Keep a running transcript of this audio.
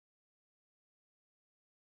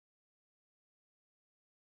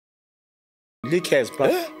Lickers, bro.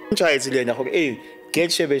 Try it again. Hey, get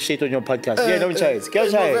Shebeshkt on your podcast. Yeah, don't try it. Get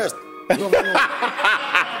it.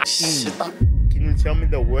 Can you tell me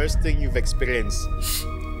the worst thing you've experienced?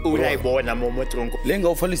 Lenga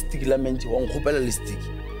ufala stick la menti wa ngkhopela le stick.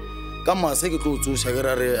 Ka mase ke tlo tsosa ke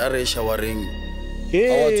are showereng.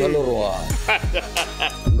 Awa tsoloroa.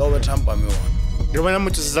 Nga wa thampa me wa. Re bona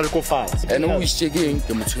motho se sa le ko fatshe. Ene o itshekeng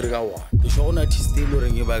ke motshwere ka wa. Ke sho gona artist le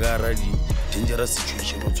reng e ba ka ra di dangerous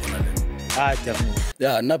situation o tsona le. Definitely.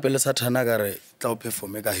 Yeah, nna pele sa thana ka re tla o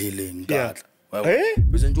perform ka healing ka. Eh?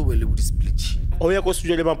 Bese ntse o le di split sheet. Oh yeah, go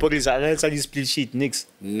studio le mapolisa a etsa di split sheet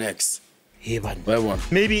Next. Hey man. Why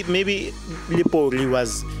Maybe Lipoli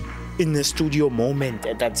was in the studio moment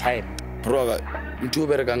at that time. Bro, nto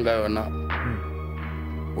bereka nga yona.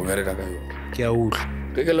 O bereka ka yona. Ke a utlwa.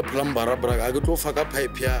 Ke le plumber bra ga ke tlo faka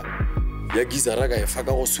pipe ya gizara ka e faka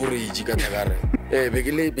go storage ka tagare.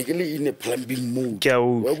 Bekele in a plumbing mode. Ke a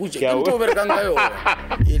utlwa. Nto bereka nga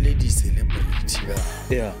yona. E le di celebrity ka.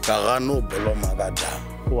 Yeah. Ka ga no boloma ka da.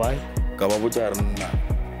 Why? Ka ba botsa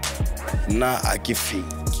na a ke fake.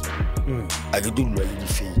 I could do well in the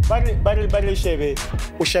feet. Bani Shebe,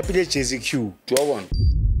 o shapile Jay-Z Q.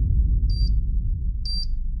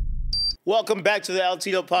 Welcome back to the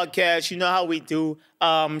L-TIDO Podcast. You know how we do.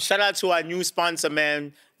 Shout out to our new sponsor,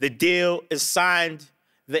 man. The deal is signed.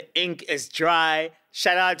 The ink is dry.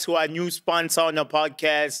 Shout out to our new sponsor on the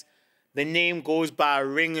podcast. The name goes by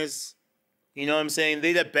Ringers. You know what I'm saying?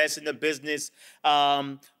 They're the best in the business.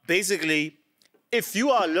 Basically, if you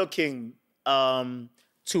are looking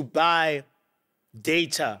to buy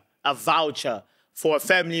data, a voucher for a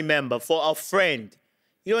family member, for a friend,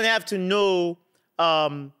 you don't have to know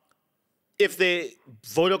if they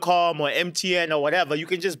Vodacom or MTN or whatever. You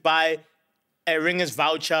can just buy a Ringers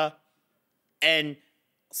voucher, and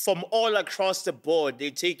from all across the board,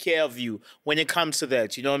 they take care of you when it comes to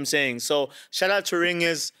that. You know what I'm saying? So shout out to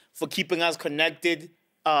Ringers for keeping us connected,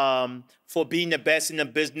 for being the best in the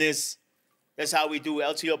business. That's how we do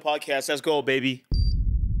L-TIDO Podcast. Let's go, baby.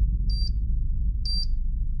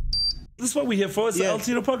 This is what we're here for. It's the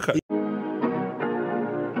L-TIDO Podcast.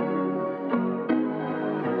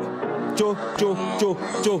 Joe.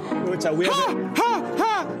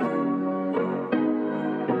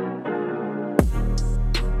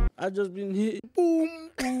 I just been hit.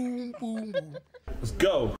 Boom. Let's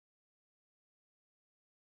go.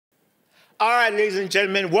 All right, ladies and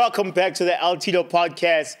gentlemen, welcome back to the L-TIDO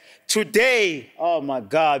Podcast. Today, oh my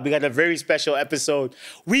God, we got a very special episode.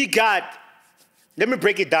 Let me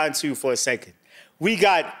break it down to you for a second. We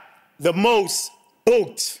got the most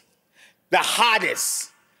booked, the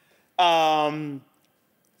hottest, the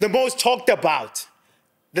most talked about,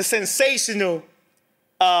 the sensational,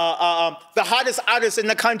 the hottest artist in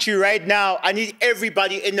the country right now. I need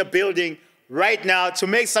everybody in the building right now to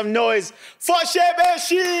make some noise for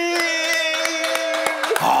Shebeshkt!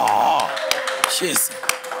 Shit.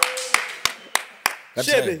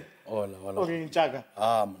 Shebe. Hola.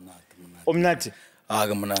 Omnati.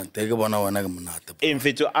 In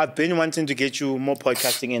fact, I've been wanting to get you more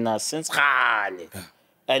podcasting in us since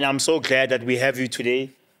and I'm so glad that we have you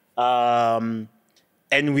today. And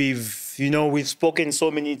we've spoken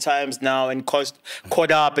so many times now and caught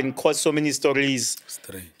up and caught so many stories.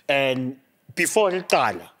 Straight. And before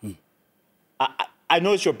I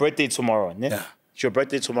know it's your birthday tomorrow. Ne? Yeah. It's your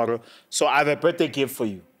birthday tomorrow. So I have a birthday gift for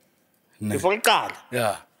you. Ne. Before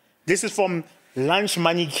Yeah. This is from Lunch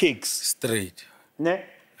Money Cakes. Straight. Ne?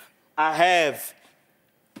 I have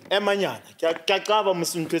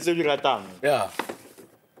Yeah.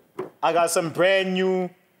 I got some brand new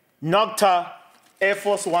Nocta Air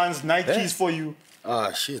Force Ones Nikes for you.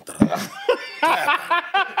 Shit.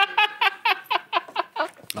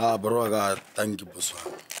 Bro, I got thank you, boss.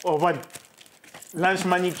 Oh, what? Lunch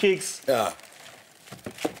Money Cakes. Yeah.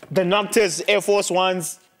 The Nocta's Air Force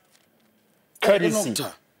Ones. Courtesy.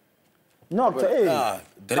 Nocta, hey.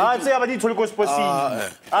 I'd say about the Tolko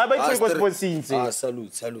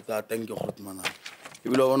Salute. Thank you, Hotman.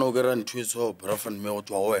 You will want to get into his whole and me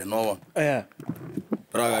to away, no? Yeah.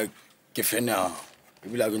 Braga, Kefena.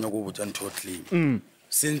 You will have no go with totally.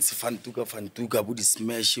 Since Fantuka, Woody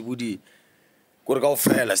Smash, Woody. Go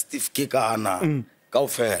fell, stiff kick, Anna. Go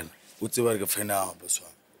fell. What's the work of Fena?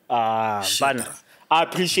 I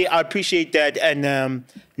appreciate that. And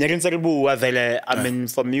I mean,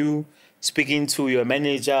 from you speaking to your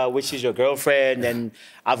manager, which is your girlfriend, and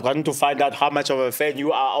I've gotten to find out how much of a fan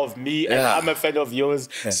you are of me, and I'm a fan of yours.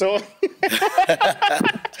 Yeah.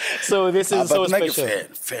 So this is so special.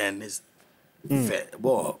 Fan is fan.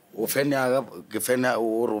 Bo, fan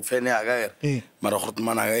or fan mara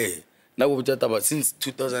Now we chat about since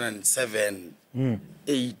 2007,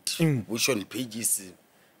 8, which on pages,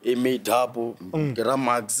 it made up,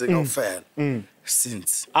 Max,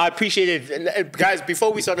 since. I appreciate it. Guys,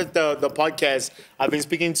 before we started the podcast, I've been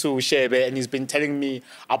speaking to Shebe and he's been telling me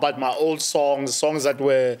about my old songs that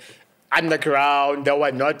were underground, that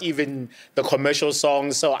were not even the commercial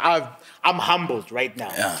songs. So I'm humbled right now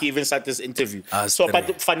to even start this interview. So, but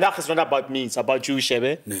vandaag is not about me, it's about you,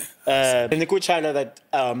 Shebe. And the good child that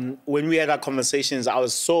when we had our conversations, I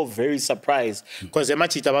was so very surprised because the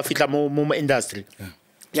industry.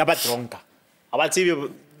 Yeah, but dronka. About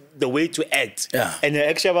the way to act. And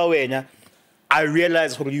actually, I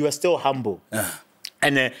realized you are still humble.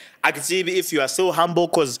 And I can see if you are still humble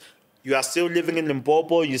because you are still living in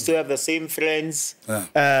Limpopo, you still have the same friends,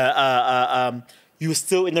 you're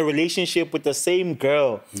still in a relationship with the same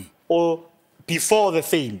girl or before the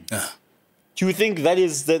fame. Do you think that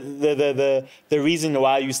is the reason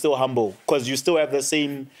why you're still humble? Because you still have the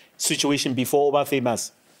same situation before Oba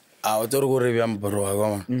famous? I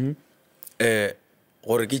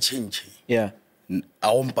gore ke change Yeah. a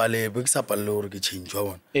gompale be ke sa palele gore ke change wa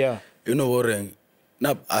bona Yeah. you know goreng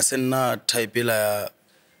na a se nna type la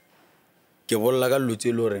ke bolla ka lotse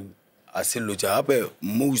le goreng a se lotse gape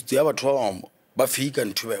most ya batho ba bangwe ba fika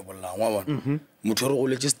ntho ba e bollang wa bona motho re go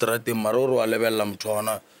letse strateng mara gore wa lebella motho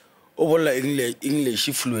ona o bolla English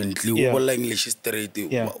fluently o bolla English straight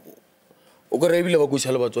o go re ebile ba go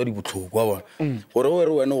tshela batswadi botlhoko wa bona gore o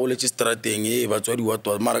re wena go letse strateng e batswadi wa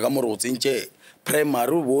twa mara ka more go tsentse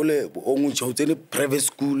primary o bole o ngwe o tsene private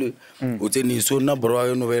school o tsene so na bro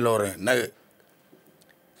wa no bela gore na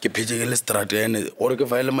ke phetse ke le stratene gore ke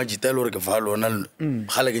faile majita le gore ke fa lona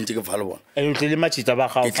gale ke ntse ke fa le bona e o tlile majita ba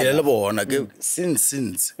gago ke le bona ke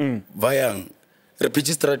since va yang re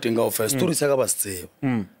phetse strateng ka ofela story sa ka ba se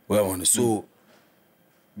wa bona so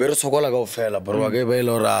be re sokola ka ofela bro wa ke ba ile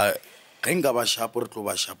ora ga nka ba sharp re tlo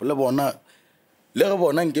ba sharp le bona le ga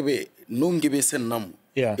bona nkebe no nkebe se nnamo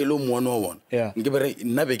e lo moano wa bona nkebe re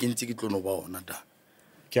nna be ke ntse ke tlono ba ona da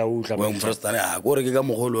ke a utla wa mfrostane a gore ke ka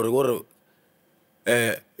mogolo re gore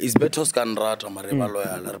is better scan rata mare ba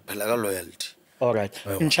loyal re phela ka loyalty. All right.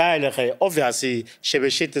 Obviously,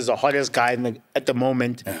 Shebeshkt is the hottest guy at the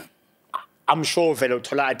moment. I'm sure vele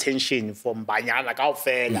uthola attention from banyana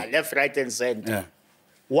kaofela, left, right, and center.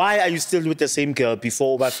 Why are you still with the same girl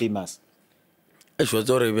before Oba famous? Es was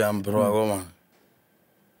already be bro go man.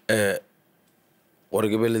 Or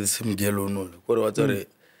ke bele the same girl no. Gore wa tsore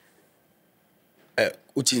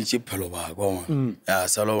o tshintse phelo ba go man. Ya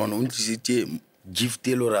Salomon o ntlisitse gift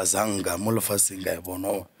lo razanga mo lefaseng ga e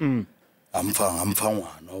bona. Amfa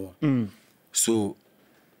ngwana. So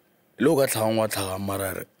lo ga tlhang wa tlhaga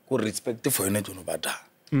marare go respect for ene tsono bata.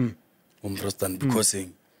 Understand because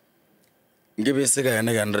ngebe se ga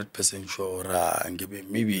yana 100% sure ngebe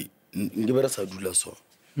maybe ngebe ra sa dula so.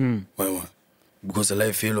 Wa because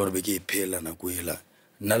life feel or be ke phela na go ela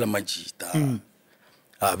nna le majita.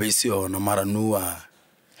 A be se ona mara noa.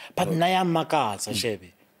 But na ya makatsa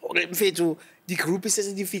Shebe. Mfethu di group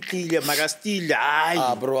se di fitlile mara still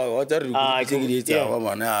ai. Bro wa tsa re go ke di etsa ba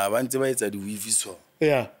bana ba ntse ba etsa di wifi so.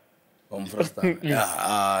 Yeah. Umfrosta.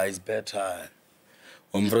 Yeah, it's better.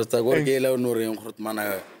 Umfrosta go ke la no re ngkhot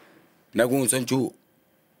mana na go ntshantju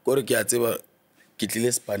gore ke a tseba ke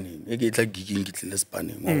tlile spanning e ke tla gigging ke tlile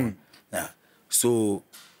spanning. Yeah. So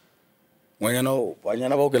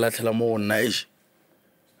wanyana ba o ke latlhela mo nna ish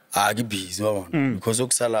a ke busy wa bona because o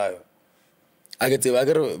kusalayo a ke tseba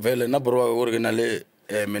ke re vele na bro wa gore ke na le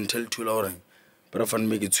mental tool or pero fan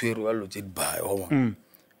me ke tshwere wa lo tse di ba wa bona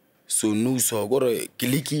so no so gore ke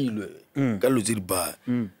lekilwe ka lo tse di ba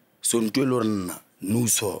so ntwe lo rena no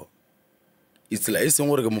so it's like iseng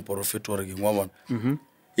gore ke mo prophet gore ke ngwa bona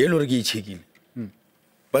ye lo re ke ichekile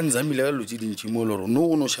ba nzamile ka lo tse dintsi mo lo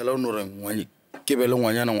no no shala no re ngwanye ke bele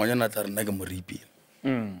ngwanyana tla rena ke mo ripile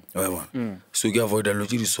wa bona so ke avoid lo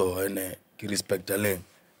tse di so ene ke respect le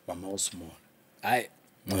mama o small I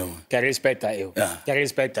can respect that. Can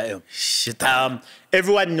respect that. Shit.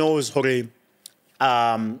 Everyone knows Hore,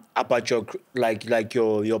 about your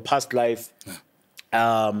your past life.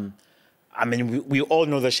 I mean, we all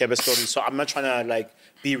know the Shebeshkt story, so I'm not trying to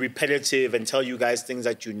be repetitive and tell you guys things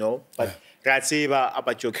that you know. But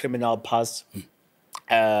about your criminal past,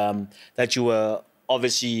 that you were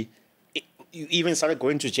obviously you even started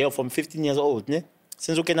going to jail from 15 years old, ne?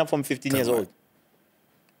 Since you came up from 15 years old.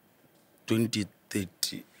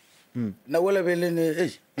 2030 na wala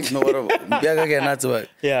belene no wara biaga ke na tswa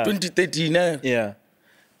 2030 na yeah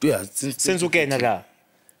since you came la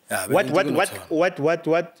what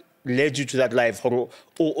led you to that life o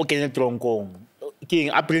kene tronkong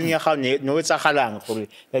king upbringing ya ga no etsa galang gore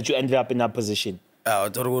that you ended up in that position o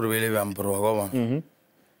tsere gore be le bjang bro wa bona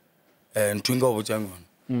ntho nka go botsang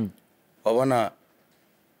yona wa bona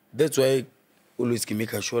that's why always ke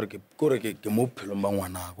make sure ke mo phelong ba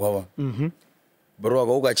ngwana wa bona bro wa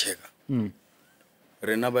go ka checka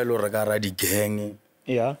rena ba ile re ka ra di gang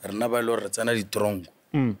rena ba ile re tsena di trongo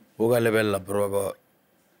o ka lebella bro wa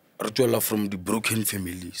re tswela from the broken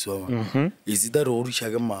family so is it that re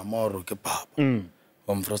ke mama or ke papa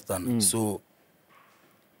so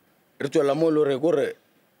re tswela mo lo re gore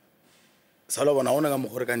sala bona ona ka mo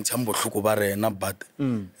gore ka ntshang botlhoko ba rena but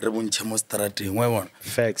re bontšhe mo strateng wa bona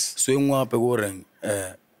Facts. so engwe ape go reng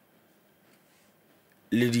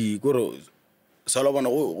le di gore sala bona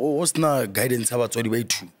go sna guidance ya batswadi ba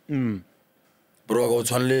ithu bro go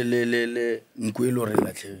tshwana le nkwelo re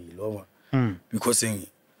latlhegile wa bona because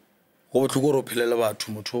go botlhoko go phelela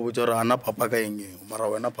batho motho o botsa re ana papa ka eng mara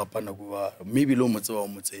wena papa na go ba maybe lo motse wa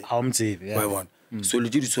motse ha o mtsebe wa bona so le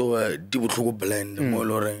Tshidiso di botlhoko blend mo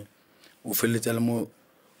lo reng o feletsa le mo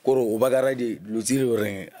gore o ba ka ra di lotsi le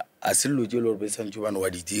reng a se lotsi le be santse bana wa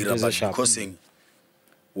di dira but because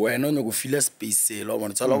wena o ne go feel space lo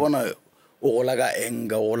bona tsala bona o gola ka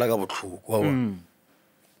enga o gola ka botlhoko wa bona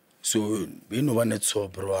so be no ba net so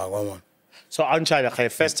bro wa bona so ancha the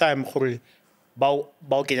first time gore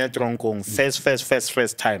ba kenya tronkong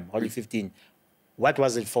first time only 15 what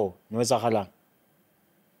was it for no etsa galang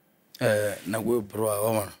na go bro wa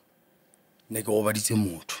bona ne go ba ditse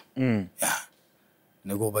motho ya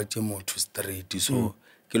ne go ba ditse motho straight so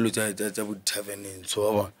ke lo tsa bo taverneng so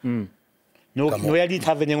wa bona no ya di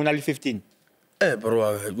taverneng una le 15 bro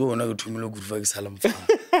wa go bona go thumile go fa ke sala mfa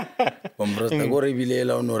ba mbrata go re bile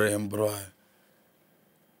ela o no re bro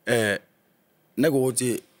ne go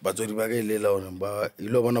tse batswadi ba ka ile la hore ba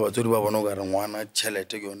ile bona batswadi ba bona ga re ngwana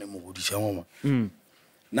tšhelete ke yone mo godisha ngoma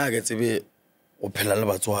na ke tsebe o phela le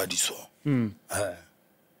batswadi so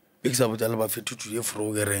big sa botala ba fetuthu ye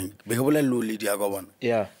frogereng be ke bolela lo le dia ka bona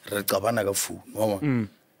re qabana ka phone mama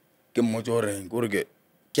ke mmotse hore gore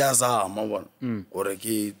ke a zama bona gore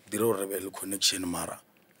ke dire hore be le connection mara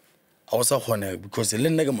a o sa khone because le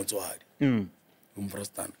nna ke motswadi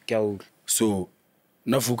umprostan ke a utlwa so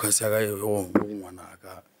na focus ya ka yo ngwana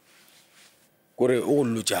ka gore o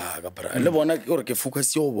lutsa ka bra le bona gore ke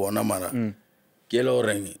focus yo bona mara ke le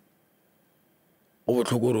hore o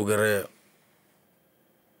botlhoko go re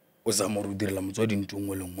o sa mo rudirela motswadi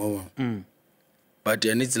ntungwe le ngwa but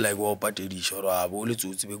and it's like wa patedisha ro a bo le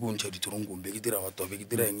tsotsi be go ntšha dithorongong be ke dira batho be ke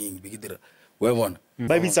dira eng be ke dira wa bona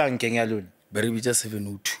ba bitsang keng ya lona be re bitsa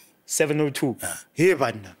 702 he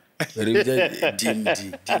banna be re bitsa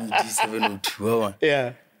DMD 702 wa bona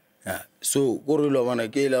so go re lo bona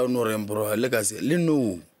ke la no re bro le ka se le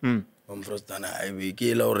no mfrostana ai be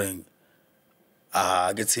ke la o reng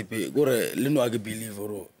a ke tshepe gore le no a ke believe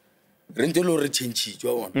ro re ntse lo re change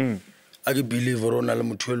wa bona a ke believe ro na le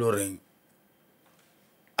motho le reng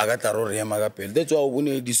a ka tla ro re ema ka pele that's why o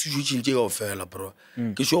bone di situation tse ka ofela bro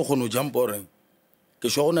ke sho go no jump reng ke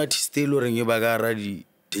sho go na stay lo reng e ba ka ra di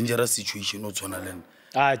dangerous situation o tsona le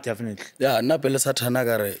definitely nna pele sa thana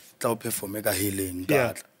ka re tla o perform ka healing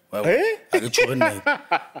ka a ke tsho nne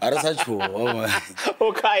a re sa tsho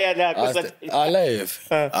o kaya na ko sa alive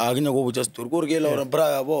a ke nyako botsa story gore ke la gore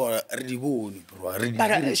bra bo re di bone bro re di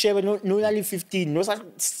but shebe no le 15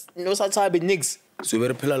 no sa tsabe nix so be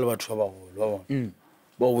re phela le batho ba bagolo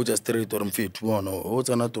ba botsa straight or mfethu bona o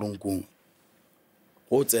tsana tronkong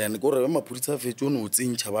o tsene gore ba maphodisa fetse o no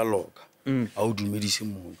tsentšha ba loka a o dumedise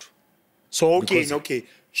motho so okay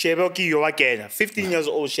shebe okay you again 15 years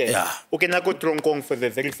old shebe okay na go tronkong for the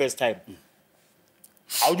very first time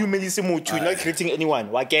how do you medicine motho not treating anyone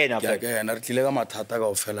wa kena fa ke na re tlile ka mathata ka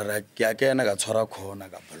ofela ra ke a kena ka tshwara khona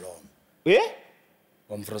ka bolom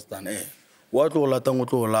wa mfrostan wa tlo lata ngo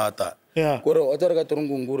tlo lata gore o tsere ka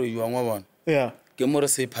tronkong gore yo ngwa bona ke mo re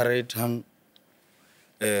separate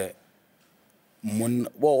mon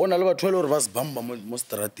bo ona le batho le gore ba se bamba mo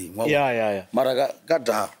strateng wa mara ka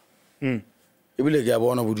da e bile ke a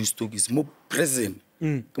bona bo di stokis mo present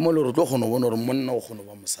ke mo le re tlo gona bona re monna o gona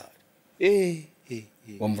ba mosadi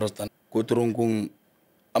wa mfrostan ko tronkong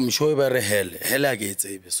am sure ba re hele a ke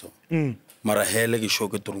tsebe so mara hele ke sure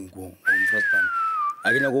ke tronkong wa mfrostan a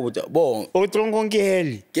ke nya go botsa bo o tronkong ke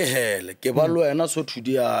hele ke ba lo ena so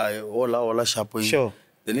thudi a ola shapo sure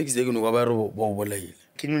the next day ke no ba re bo bolaile.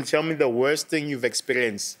 Can you tell me the worst thing you've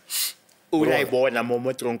experienced? Ulai bona mo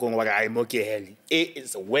tronkong wa ga mo ke hele.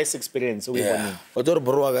 It's the worst experience we bona. O tsore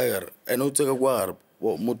bro wa ga ere ene o tseka kwa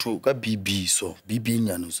motho ka BB so BB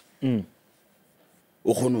nyano so.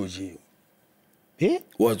 O khono je.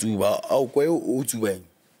 Wa tsuba a o kwa o tsubeng.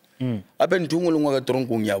 A ben thungwe le ngwa ka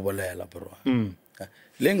tronkong ya bolela bro.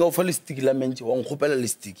 Le nga o fa le stick la mentse wa nkgopela le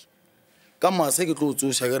stick. ka mase ke tlo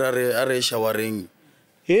tsoša ke a re showereng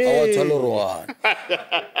a wa tshwale roana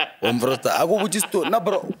omfrota a go botse sto na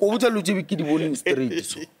bro go botsa lotse ke di bone straight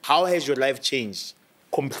so How has your life changed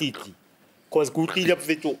completely? Because go tlile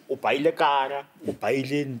fetso o baile kara, o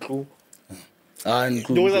baile ntlo.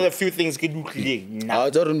 Those are the few things ke dutlileng.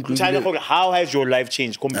 How has your life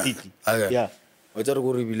changed completely? Yeah. Wa tsa re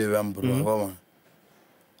go re bile bang bro ba bona.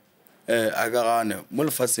 A ka gane mo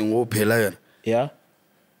lefatsheng go phela yena. Yeah.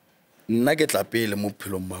 Nna ke tla pele mo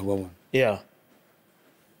phelong ba bona. Yeah.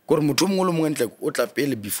 Gore motho mongwe le mongwe ntle o tla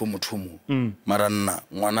pele before motho mongwe. Mara nna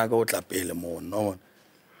ngwana ka o tla pele mo no.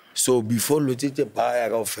 So before lo tsetse ba ya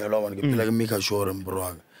ka o fela bona ke phela ke make sure bro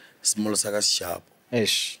wa small sa ka sharp.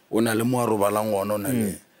 Eish. Ona le mo a robalang ngwana ona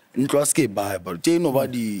le. Ntlo a se ke ba ba tseno ba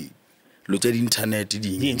di lo tse di internet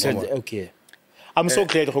di. Okay. I'm so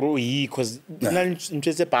glad because na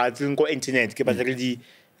ntse ba tling go internet ke ba re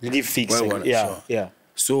di fix. Yeah.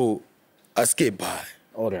 So aske ba.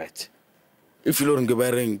 All right. If you learn ke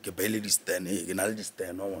ba reng ke ba ile di stand ke na le di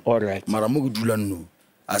stand no. All right. Mara mo go dula no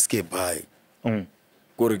aske ba.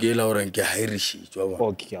 Gore ke la ore ke Irish tswa bona.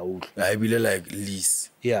 Okay, a utla. I bile like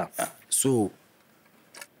lease. Yeah. So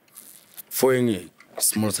for any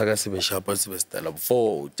small saga Shebeshxt style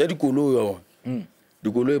for tsa dikolo yo.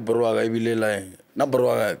 Dikolo e borwa ga bile line na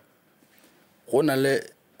borwa go na le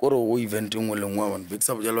gore go event ngwe le ngwe bona big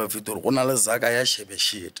sub jalo fitor go na le zaka ya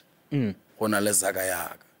Shebeshkt. Go na le zaka ya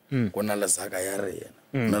ka. Go na le zaka ya rena.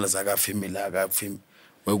 Go na le zaka family ga fam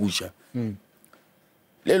wa gutsha.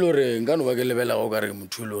 Le lore ngano ba ke lebela go ka re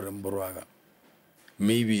motho le re mborwa ka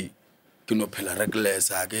maybe ke no phela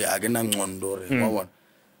reckless a ke na ngondo re wa bona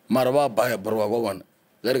mara ba ba borwa go bona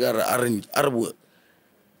le re ka re re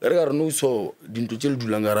ka re no so dinto tse le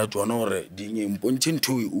dulang ga ra tswana gore di nye mpontse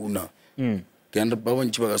ntho e una ke ande ba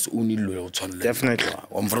bontse ba ka se unilwe go tshwanela definitely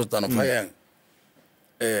wa mfrotana fa yang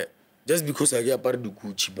just because I get apart the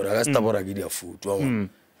Gucci but I got stabora ke dia foot wa bona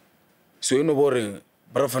so eno bore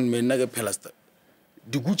brafan me nna ke phela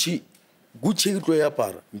di Gucci ke tlo ya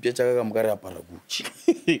para mpetsa ka mo ka re apara Gucci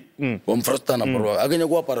wa mfrostana bro a kenya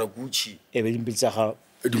go apara Gucci e be dimpitsa ga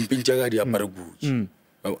dimpintsa ga di apara Gucci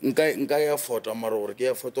nka ya foto mara gore ke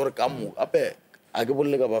ya foto re ka mo ape a ke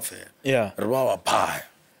bolle ka ba fela re ba phaya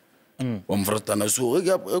wa mfrostana so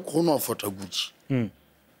ke khona foto Gucci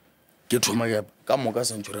ke thoma ka mo ka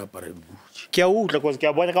sentse re apara Gucci ke a utla because ke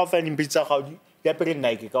a bona ka fela dimpitsa ga di ya pere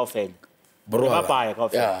Nike ka fela bro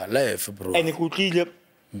yeah life bro and go tlile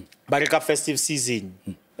ba re ka festive season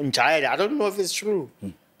njaya I don't know if it's true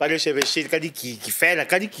ba re Shebeshkt ka di gig fela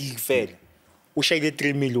o shaile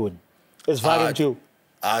 3 million it's very too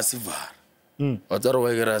se var wa tsara wa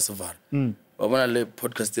ke ra se var ba bona le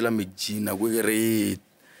podcast la Megina go ke re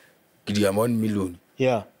ke di 1 million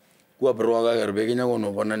yeah go bro wa ka re be ke nya go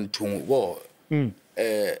no bona nthong go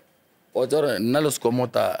o tsara nna le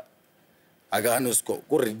skomota aga no sko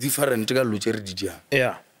go re different ka lo tse re di dia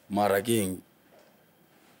yeah mara ke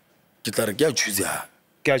tla re ke a choose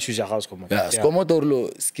ga skomota yeah skomota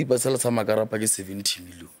lo skipa sala sa makarapa ke 70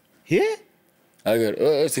 million yeah aga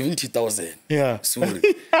 70,000 yeah sorry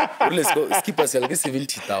let's go skipa sala ke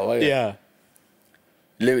 70,000 yeah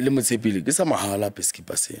le motsepile ke sa mahala pe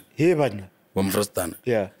skipa sala he bana wa mfrostana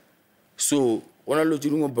yeah so ona lo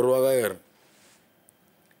tshirungo bro ga ere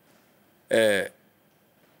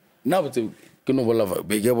na botse ke no bola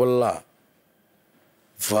be ke bolla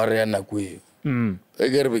fare ya nako e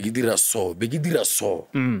ke re be ke dira so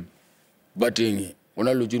but eng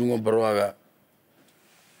ona lo tshirungo bro ga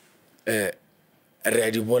re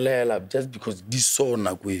a di bolela just because di so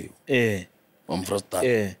nako e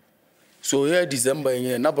mfrostana so ya December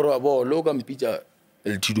eng na bro ba lo ka mpitsa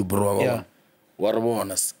L-TIDO bro ga wa re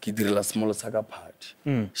bona ke direla small saka party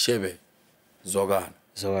shebe zogana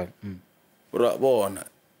bro bona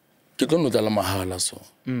ke tlo notla la mahala so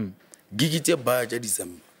gigitse ba ja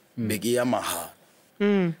December be ke ya mahala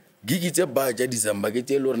gigitse ba ja December ke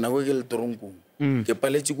tse le rena go ke le toronkong ke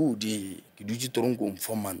paletse go di ke dutse toronkong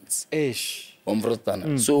 4 months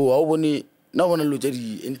mfrostana so wa o bone na bona lo tsa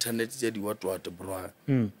di internet tsa di what bro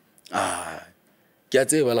ke a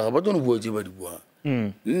tseba la ba tlo no bua tse ba di bua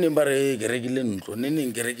nne ba re ke rekile ntlo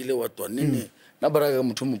nne ke rekile watwa nne na bara ka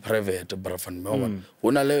motho mo private brafan me bona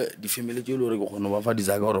hona le di family tse le re ke gone ba fa di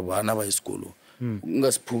zaka gore bana ba sekolo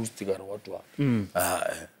nga supposed ka re watwa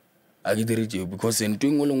a ke dire tse because ntwe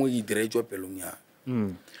ngwe le ngwe ke dire tswa pelong ya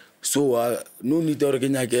so no need gore ke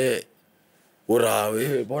nyake ora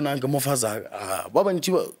bona ke mo faza ba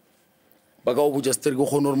bantsi ba ka o botsa stere ke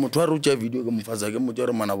gone gore motho a re tsa video ke mo faza ke mo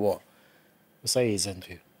tsore mana bo o sa etsa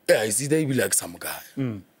ntwe I see they be like some guy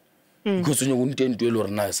because you go ntento le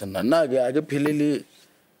rena sena na ke a ke phelele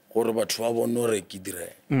gore batho ba bone gore ke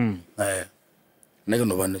dire nna ke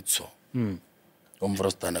no ba netso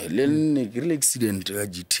omfrostana le nne ke rile accident ka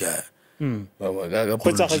GTI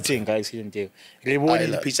Go tsagetseng ka accident eo re bone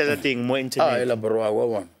di-picture tsa teng mo internet ela bro wa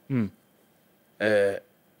bona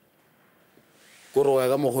kore wa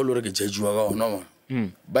ka mogolo re ke judgwa ka ona bona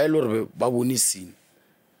ba ile gore ba bone scene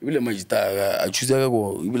ebile majita a thusa ka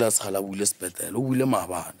go ebile a segala bule sepetele o bule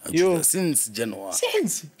mabana since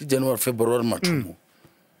January February mathomo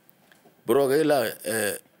bro ka ila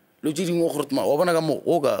lo tse dingwe gore wa bona ka mo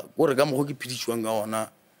o ka gore ka mo go ke phiditšwang ka ona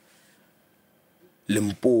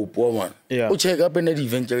Limpopo man o check up na di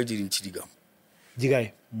event tsa di dintsi di ka di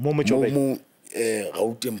kae mo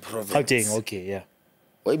Gauteng province okay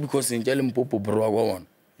why because in Limpopo bro wa bona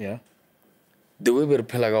the way re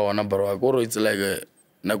phela ka ona bro wa go it's like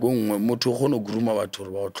na go nngwe motho go no gruma batho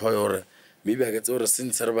ba o tlhoya gore maybe a ke tse gore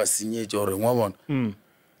since re ba senyetse gore ngwa bona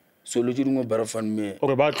so lo tse dingwe ba re fan me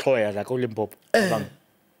gore ba tlhoya la ka Limpopo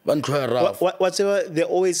whatever they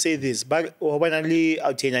always say this but when le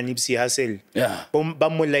Altena Nipsey Hussle ba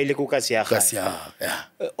molaile ko kasi ya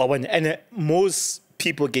gae and most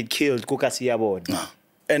people get killed ko kasi ya bona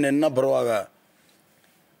and then na bro aga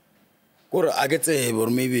gore a ke tse or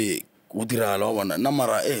maybe go dirala wa bona na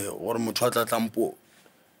mara gore motho a tla tlampo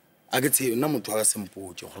a ke tse na motho a ka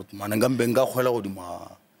sempotse gore mana ngambe nga kgwela go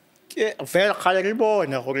dima fela khale re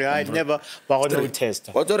bona gore I never ba go no test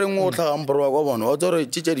wa tsore ngwe o tla gampro wa bona wa tsore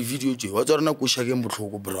tshitsa di video tse wa tsore na go shake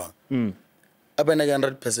botlhoko bro a bena ke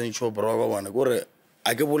 100% sure bro wa bona gore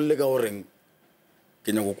a ke bolle ka gore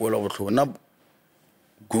ke nya go kwela botlhoko na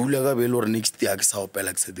gula ka belo re next year ke sa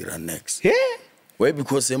opela ke se dira next why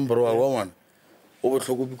because bro wa bona o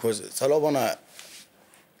botlhoko because sala bona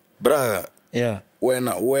bra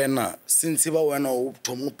wena since ba wena o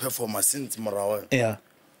thomo performance since morawa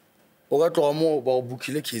o ka tloga mo ba o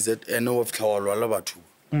bukile KZN o fitla wa lwa batho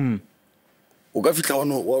o ka fitla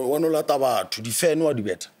wa no lata batho di fan wa di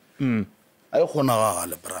beta a e gona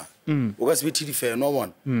gale bra o ka se bethi di fan wa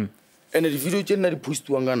bona ene di video tse nna di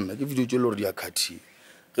postiwang ka nna ke video tse lore di a khathi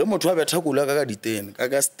ge motho a betha kula ka di 10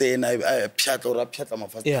 ka stain a phyatla ora phyatla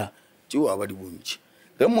mafasta tse wa ba di bontsi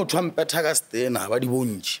ge motho a mpetha ka stain a ba di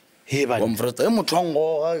bontsi wa mfresta ge motho a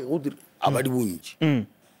ngo a ba di bontsi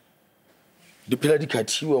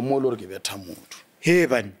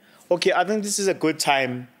Okay, I think this is a good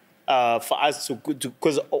time for us to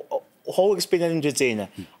because how explaining to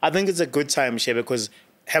I think it's a good time, Shebe, because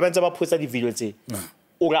haven't ever posted the video tse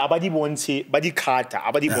or abadi bonse ba di khata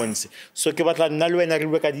abadi bonse so ke batla nna le wena re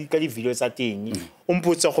bua ka di video tsa teng o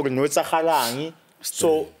mpotsa gore no tsa galang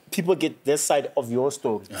so people get this side of your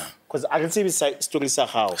story because I can see the story sa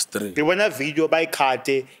how re bona video by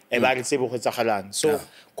khate e ba re tsebe go tsa galang so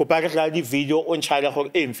ko pa re tla di video on chala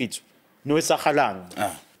gore mfitso no tsa galang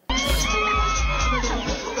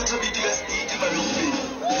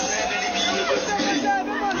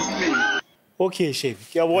okay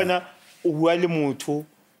chef ke a bona o bua le motho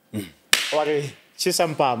wa re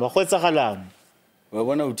tshisampama go tsa galang wa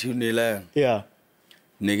bona o thunela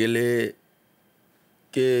ne ke le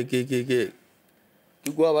ke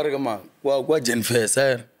kwa ba re ka ma kwa Jenfest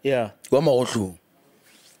kwa magotlo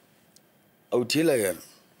o thila ya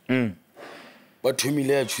ba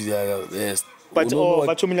thumile ya choose ya best but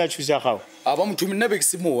ba thumile ya choose ya gago a ba mthumile na be ke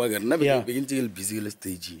simo wa na be ke ntse ke le busy le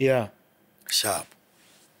stage sharp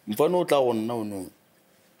mfano o tla go nna o no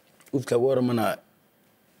o fitla go re mana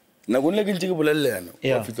na go nne ke ntse ke bolelelana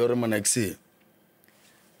o fitla re mana xe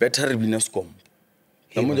better re bina skom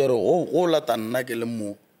la mo jaro o la tanna ke le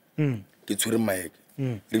mo ke tshwere maeke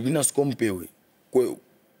re bina skom pewe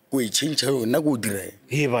ko e change na go dire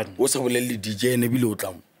o sa bolelle DJ ne bile o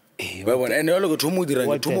tla mo ba bona ene lo go thomo dira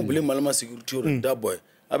ke thomo bole malama security or da boy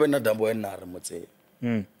a bena da boy na re motse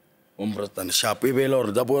ombratan sharp e bela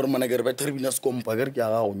or da boy re mana ke re better re bina skom pa ke re ke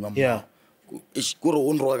aga go nyama e skoro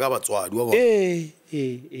o nro ka batswadi wa bona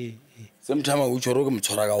sometime o tshoro ke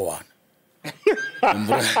mtshwara ka wana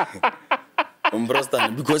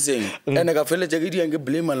Umbrastan because ene ka fele ke di ang ke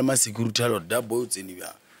blame malama security lo da boy tseni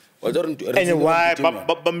bya wa tsore nto and why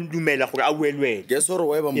ba mdumela gore a welwe ke sore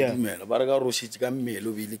why ba mdumela ba re ka ro shitse ka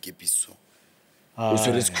mmelo bile ke piso o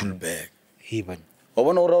sore school bag o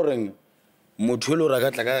bona o reng motho le o ra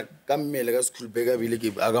ka tla ka mmele ka school bag a bile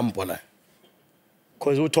ke a ka mpola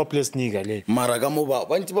cause o topless nigga le mara ka mo ba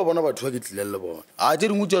ntse ba bona batho ba ke tlilele bona a tse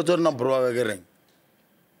dingwe tse tsore na bro wa ke reng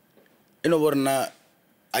eno borna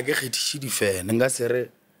a ke kgethiše di fan nga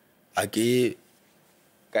sere a ke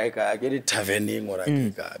di taverneng ora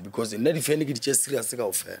ke ka because nna di fan ke di tse serious ka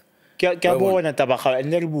o fa ke a bona taba ga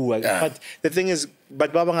nne re bua but the thing is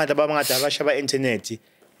but ba bangata ba shaba internet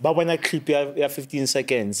ba bona clip ya 15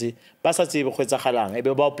 seconds ba sa tsebe go etsagalang ebe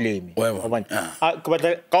ba blame Wa bona. go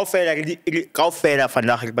batla kaofela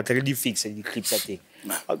fana ga batla re di fixe di clips tsa teng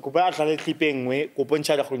go ba tla le clip engwe go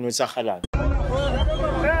bontsha le go no etsagalang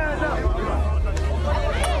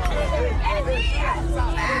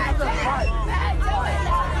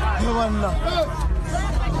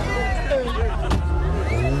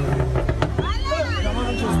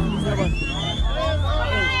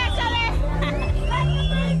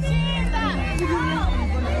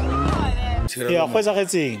ya go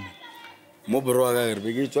etsagetseng mo bro wa ka re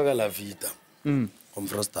be ke tswa ka la vita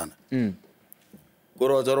Frostana go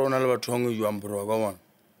ro tsa rona le batho ngwe jwa bro wa ka bona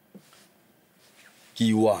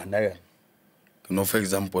ki wana ya ke no for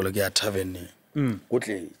example ke ya tavern go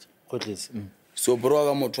tletse so bro wa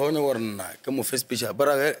ka motho o ne go rena ke mo first special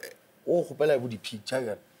bara o go pela go di picture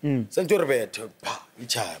ga sentse re bethe pa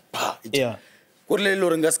ichapa yeah go le lo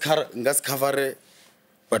re nga cover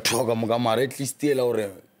batho ka mo ka mara at least ela ore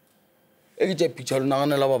e ke picture lona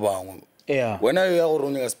ngana la ba bangwe yeah wena ya go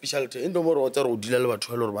rona specialty endo mo re o tsa re o dila le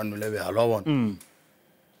batho le re ba nole be halwa bona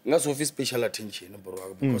nga so fi special attention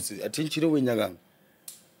bro because attention we nyakang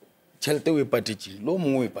chelte we patetse lo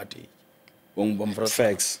mongwe patetse bong bom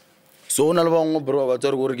facts so ona le bangwe bro ba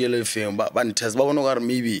tsare go re ke le feng ba ntest ba bona ga re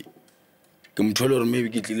maybe ke mthole re maybe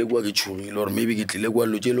ke tlile kwa ke tshogile or maybe ke tlile kwa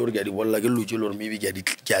lotse le re ke di bolla ke lotse le re maybe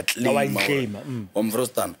ke a claim bom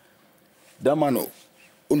frostan da mano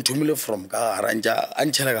unthumile from ka aranja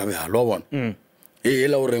antshela ka be halwa bona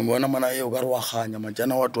ela o re bona mana e o ka re wa ganya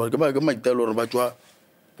majana wa twa ke ba ke maitelo re ba tswa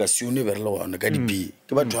ka sione be re le bona ka dipi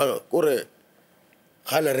ke batho gore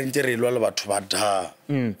ga le re ntse re lwa le batho ba tha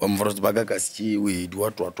bom frost ba ka se we di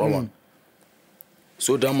wa twa bona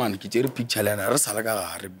so da man ke tsere picture lena re sala ka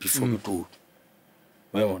gare before ke to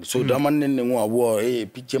bona so da man nne ngwa bo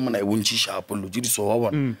picture mona e bontshi sharp lo Tshidiso wa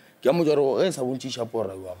bona ke mo jaro e sa bontshi sharp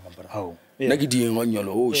ra wa mambara hao na ke di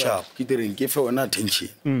ngonyolo o sharp ke tereng ke fe wena attention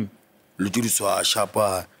lo Tshidiso a sharp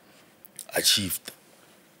a achieved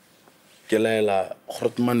ke laela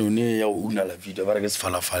Grootman one ya una la video ba re ke se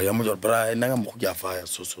falafala ya mo jaro bra ena ga mo ke a faya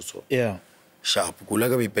so yeah sharp kula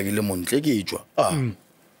ka be pekile montle ke etswa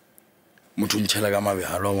motho ntshela ka mabe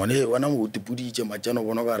halwa ngwane wana mo tipuditse matjana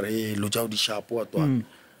bona ka re lo tsa di sharp wa twa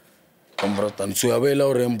kombratan so ya bela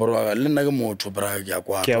o re mboro ga le nna ke motho bra ke a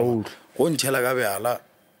kwa go ntshela ka be hala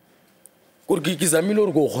gore ke zamile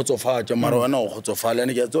gore go khotsofatsa mara wana go khotsofala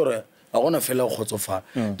ne ke tsore a gona fela go khotsofala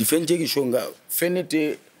difenje ke shonga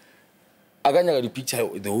fenete akanya ka di picture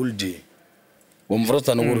the whole day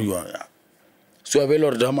bomfrostana go riwa so ya bela o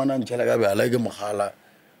re damana ntshela ka be hala ke mogala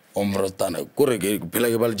omrostana gore ke phela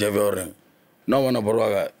ke ba le jave o re na bona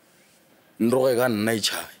borwa nroge ka nna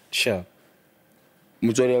ichai sure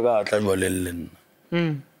motswedi ka tla jwa le nna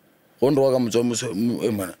go nroga ka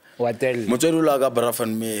motswedi mana wa tell motswedi la ka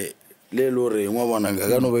brafan me le lo re ngwa bona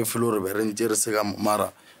ga no ba felo re be re ntse re se ka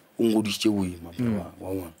mara o ngoditse boima wa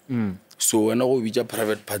bona so wena go bitsa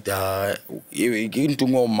private party ke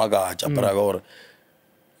ntungo mmaga tsa para ka gore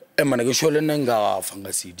mana ke shole nna nga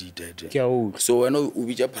fanga CD dede so wena o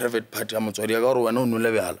bitsa private party ya motswedi ka gore wena o no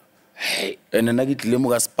le bjala ene nna ke tlile mo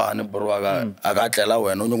ka spane bro a ka tlela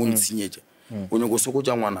wena o nyoko ntshinyetša o nyoko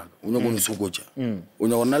sokotša ngwana o nyoko nsokotša o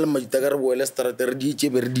nyoko nna le majita ka re boele strate re di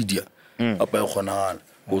be re di dia apa e kgonagala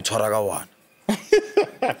go tshwara ka wana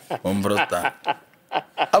ombrostan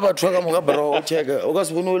a batho ka moka bro o cheka o ka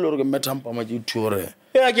se bone o le gore ke methampa ma ke thore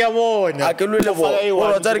ya ke a bona a ke lwele bo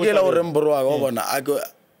o tsa re ke la gore mbro wa ka bona a ke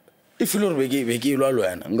e filo re be ke lwa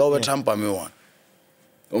lwana nga o bethampa me wana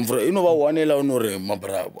omfre ino ba wanela o no re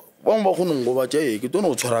mabrabo ba mo ba go ngo ba tse ke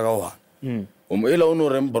tono o tshwara ka wana ela o no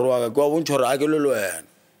re mbro wa ka kwa bontshora a ke le lwana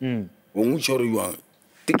o mo tshore yuang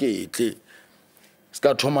tiketle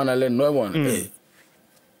ska thomana le no bona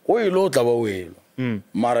go ilo tla ba welo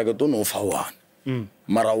mara ke tono o fa wana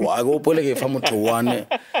mara wa go pole ke fa motho wane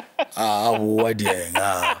a bo wa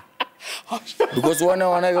dienga because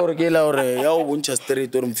wana ke gore ke la gore ya o bontša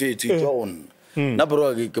straight or mfetsi tswa on na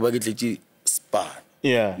bro ke ba ke tletse span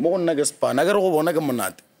yeah mo nna ke span a ke re go bona ke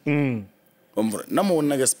monate na mo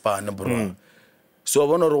nna ke span bro so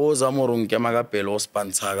bona re go za mo rong ke maga pele o span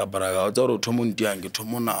tsa ka braga o tsa re thomo ntiang ke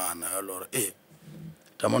thomo nana ya lore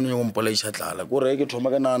tamano yo mpola ishatlala gore ke thoma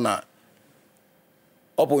ka nana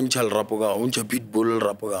o bontšha le rapo ka o ntšha pitbull le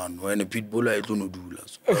rapo ka no ene pitbull a tlo no dula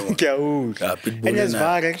ke a utlwa pitbull ene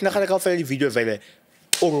zvaga ke nagana ka fela di video vele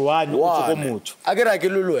o rwani o tso motho a ke ra ke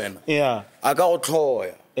le wena yeah a ka go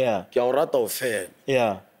tlhoya yeah ke a o rata o fela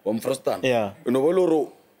yeah bomfrostan yeah no bolo ro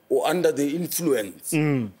o under the influence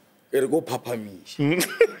e re go phapamisha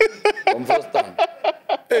bomfrostan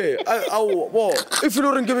a bo e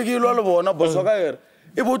filo re nke be ke lwa le bona boso ka ere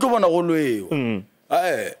e bo tlo bona go lwewa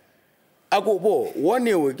Ako bo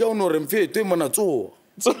one we ke ono re mfeto e mona tso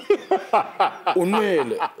o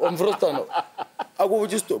nwele o mfrostana ako bo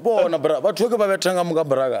just bona bra ba tlhoke ba betanga mo ka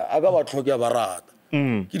braga aka ba tlhoke ya barata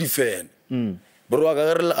ke di fan bro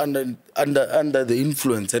ka re under the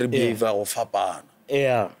influence re behavior go fapana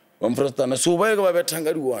o mfrostana so ba ke ba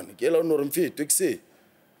betanga di one ke la ono re mfeto ke se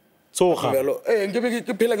so ga belo nke be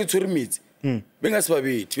ke phela ke tshwere mitsi benga se ba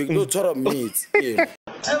bethi be ke lo tshwara mitsi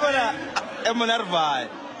e mona re vai.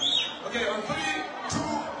 Okay, on 3, 2,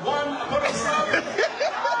 1, put it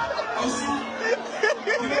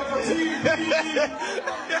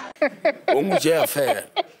on fair.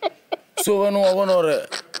 So no one or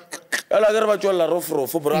ala ga ba tswalla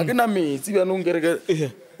rofrofo bra ke na metsi ba nong ke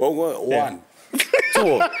one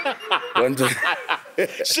two one two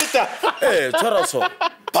shit tshwara so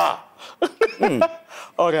pa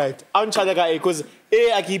all right I'm trying to because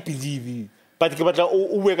I keep believing but ke batla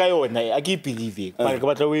o bue ka yona I keep believing but ke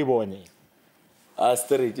batla o e bone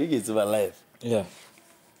straight it's my life yeah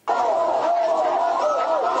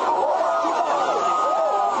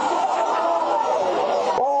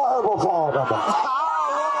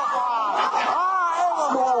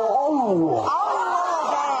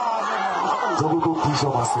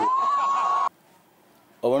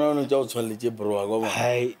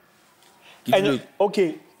Hi. And,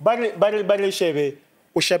 okay, but Shebe,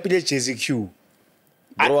 o shapile JZQ.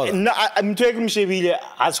 I'm taking Shebile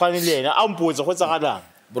as finally. I'm posing what's a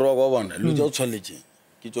bro go bona lo tsa tshwaletse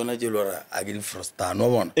ke tsona tse lora a ke di frustana no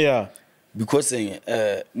bona yeah because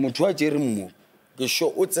motho a tsere mo ke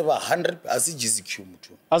sure o tseba 100 as JZQ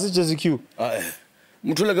motho as JZQ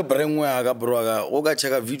motho le ke brengwe aga bro aga o ka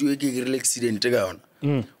cheka video e ke re accident ka yona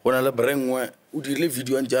gona le brengwe o dirile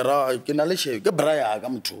video a ntjara ke na le shebe ke braya ka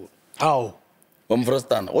motho how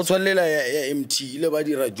frustana o tshwalela ya MT ile ba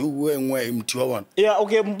dira jogo engwe MT wa bona yeah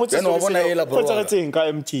okay mpotse so bona ela bro ka tseng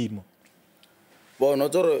ka MT mo bona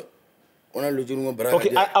tsore ona lo dingwe braya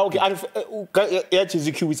okay yeah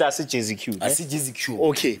JZQ is as JZQ as JZQ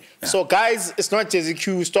okay so guys it's not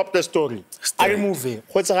JZQ stop the story I remove it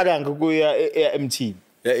go tsagalang go ya MT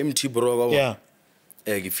ya MT bro ba yeah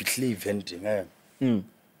ke fitlhe eventing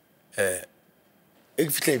ke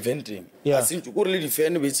fitlhe eventing yeah since go re le di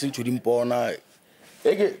fan be sentse di mpona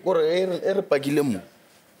ke gore re pakile mo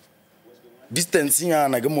distance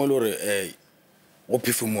nyana ke mo le re go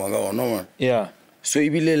performa ga ona man yeah so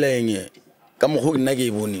ibile lenge ka mo go nna ke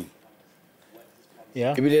e bone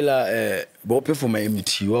yeah ibile la bo performa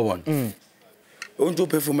MT wa bona o ntse o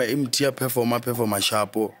performa MT ya performa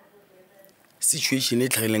sharp situation e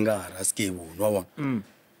tlhaileng ga ra se ke e bone wa bona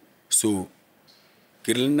so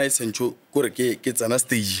ke re nna sentse gore ke tsana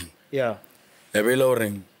stage yeah ya bela o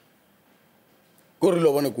reng gore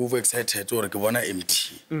lo bona go over excited gore ke bona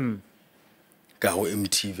MT ka go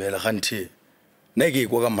MT vela ganthe na ke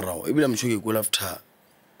go ka morago e bila mtsho ke go after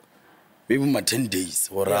maybe 10 days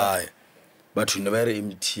ora batho ne ba re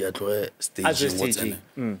MT a tloge stage mo tsena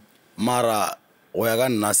mara o ya ka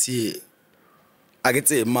nna se a ke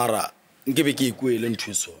tse mara nke be ke ikuele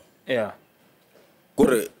nthuso yeah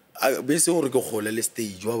gore be se gore ke gole le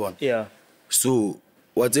stage wa bona yeah so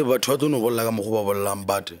wa tse batho ba tlo no bolla ka mo go ba bollang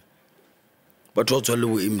batho ba tswa le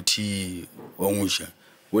bo MT wa ngusha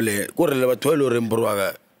wole gore le batho le re mbro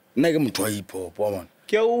aga nna ke motho wa hip hop wa bona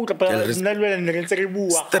ke o ka pa nna le nna re ntse re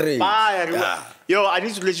bua yo I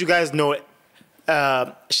need to let you guys know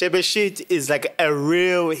Shebeshkt is like a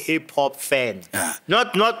real hip hop fan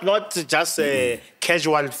not just a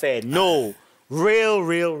casual fan no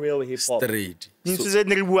real hip hop straight so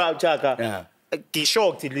ne re bua tjaka ke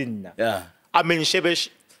shocked linna I mean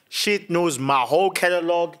Shebeshkt knows my whole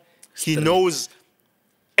catalog he knows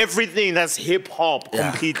everything that's hip hop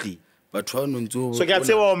completely but so ke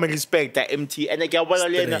tse wa me respect MT and ke a bona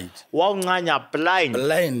le ena wa nganya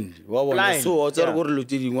blind wa bona so o tsere gore lo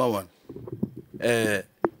tseding wa bona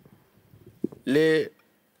le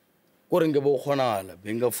gore nge bo khonala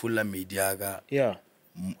benga fulla media ka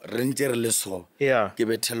re ntse re le so ke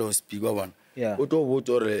bethelo speak wa bona o to bo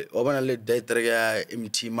tsore wa bona le director ya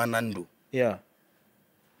MT Manando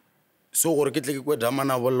so gore ke tle ke kwa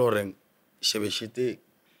damana bolloreng Shebeshkt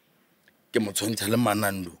ke motsontsha le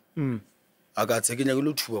Manando aga tsekenya go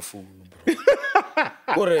lo thuba phone bro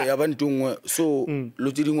gore ya ba ntungwe so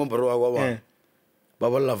lo tsedingwe bro wa kwa ba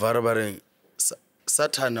bolla vara ba reng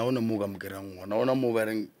Satana ona mo ga mkerang ona mo ba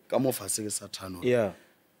reng ka mo fase ke Satana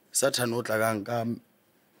Satana o tla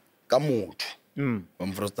ka motho ba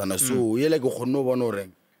mfrostana so yele ke khonno bona o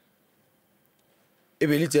reng e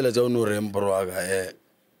be le tsela tsa ono reng bro aga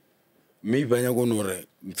me banya go no re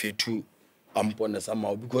mfethu ampone sa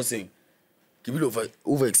mao because ke bile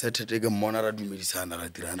over excited ke mona ra dumedisana ra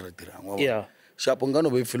dirang wa Sharp ngano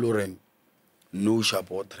be filoreng no sharp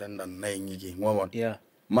o trend and nine again wa bona Yeah.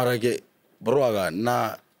 mara ke broaga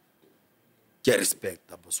na ke respect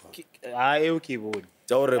boss wa Okay, bon.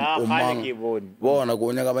 tsa gore o mang ke bone. bona go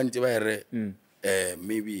nya ka bantse ba ere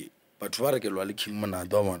maybe batho ba re ke lwa le King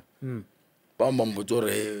Monada wa bona ba mbotso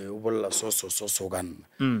re o bolla so ka nna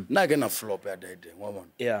nna ke na flop ya dede wa bona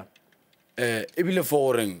Yeah. ebile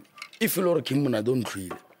for goreng if le gore King Monada o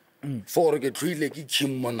ntlhile for gore ke tlhile ke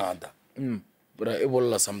King Monada bra e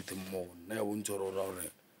bolla something more na ya bontse gore o ra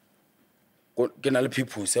gore ke na le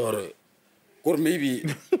people se gore gore maybe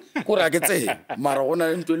gore a ke tse mara gona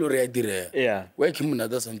le ntwe le re ya dire Yeah. wa King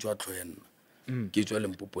Monada sa ntse a tlhoyenna ke tswa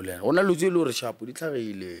Limpopo le gona le tse le re sharp di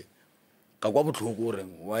tlhagile ka kwa botlhoko gore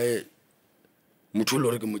wa motho le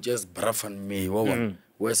gore ke mo just brafan me wa bona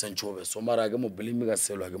wa sa ntšhobe so mara ke mo blame ka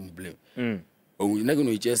selo ke mo blame o ina ke no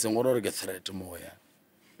itseng gore ke threat mo ya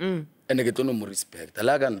ene ke tlono mo respect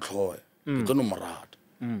la ka ntlhoya ke tlono mo rata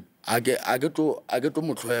a ke tlo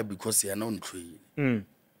mo tlhoya because yana o ntlhoile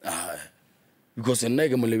because nna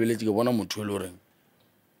ke mo lebeletse ke bona motho le gore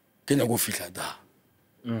ke nya go fihla da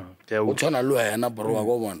o tshwana le wena bro wa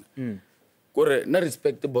go bona kore na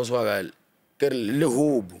respect boss wa ga ke le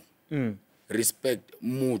hobo respect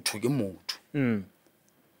motho ke motho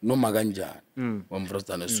no maganjani wa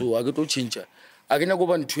mfrostana so a ke tlo change a ke nya go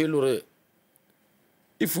ba ntwele gore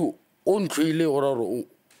if o ntwele gore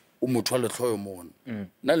o motho le tlhoyo mona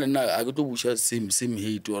na le nna a ke tlo busha same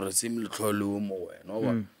hate or same le tlhoyo le mo wena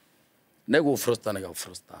wa nna go frostana ka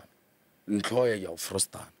frostana ntloya ya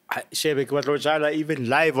frostana Shebe, ke batla go jala even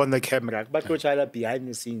live on the camera. Ke batla go jala behind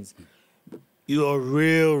the scenes. You're a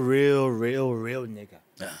real nigga.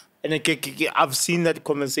 yeah And I've seen that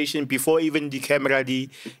conversation before even the camera di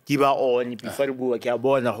ba on before the bua ke a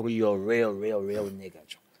bona gore you're a real nigga.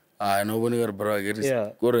 I know when you're bro get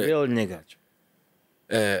Yeah. gore Real nigga.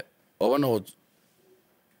 o bona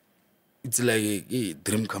it's like a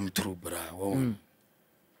dream come true bro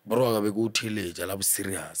bro ga be go thileja la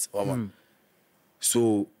serious wa bona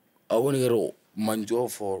so I want to get manjo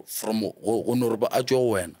from go no ba a jo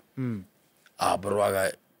wena bro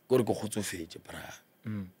ga gore go gotsofetse bra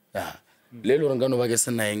ya le lo ngano ba ke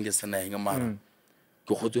senaeng mara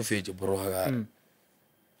ke gotsofetse bro ga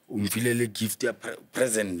o mfile le gift ya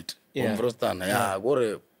present Yeah. frostana ya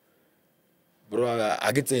gore bro ga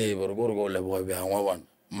a ke tsebe gore go lebo be ngwa bona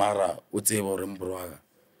mara o tsebe gore bro ga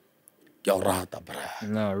ke o rata bra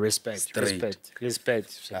No, respect. Straight.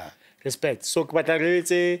 Yeah. Respect. So ke batla re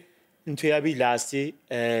etse ntho ya bi last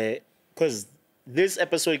because this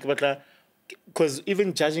episode ke batla because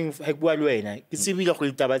even judging ha bua le wena ke tsebile go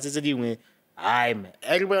ditaba tse dingwe man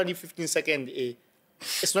everybody 15 second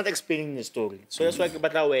it's not explaining the story so that's why ke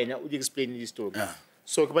batla wena o di explain the story Yeah.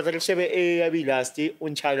 so ke batla re shebe ya bi last o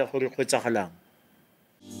ntšhala gore go tsagalang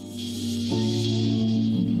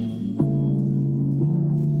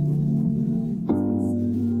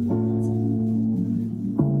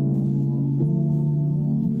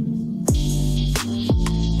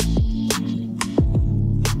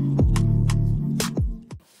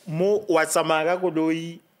mo wa tsamaya ka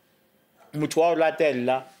koloi motho wa o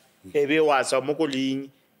latella ebe wa tswa mo koling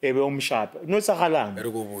ebe o mshapa no tsagalang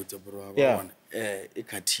re go botse bro ga Yeah. bona e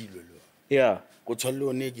khathilo lo yeah go tshwale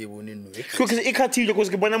o ne ke bone no because e khathile because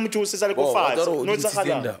ke bona motho o se sa le go fatshe no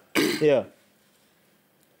tsagalang yeah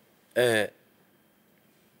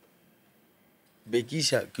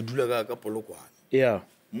bekisha ke dula ka polokwane yeah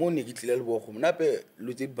mo ne ke tlile le bogo nape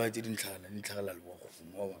lo tse ba tse dintlhala le bogo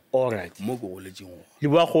mo ba all right mo go goletseng go le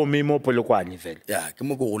bua go me mo polokwane fela ya ke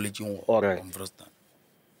mo go goletseng go Alright. frostana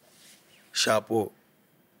shapo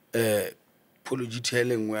apology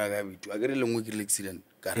tele ngwe ya ga bitu a ke re lengwe ke le accident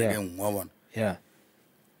ka re Yeah. ke ngwa bona yeah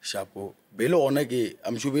shapo be le gona ke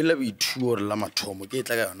am sure be la bithu or la mathomo ke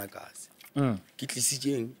tla ka yona kasi ke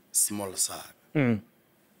tlisitseng small saga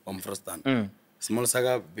frostana small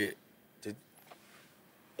saga be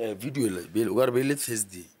video le be o ga re be le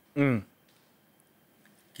Thursday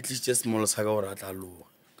ke tlisitse small saga o ra tla loga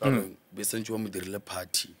ka re be sentse wa mo dirile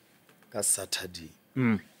party ka Saturday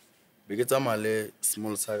be ke tsamaya le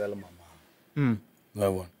small saga le mama wa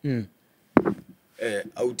bona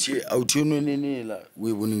auti no ne la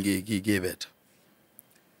we boning ke beta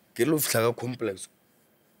ke lo fitla ka complex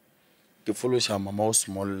ke follow sha mama o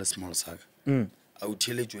small le small saga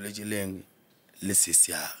auti le jolejileng le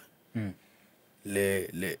sisia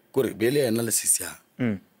le kore be le yena le sisia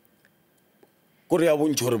kore ya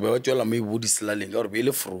bontshore be ba tswela me bo dislaleng ka gore be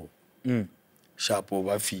le fro shapo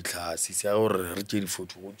ba fitla sisia gore re tse di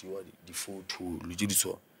photo go tsewa di photo le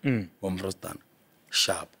Tshidiso wa mrostana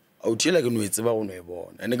sharp auti le ke no etse ba go no e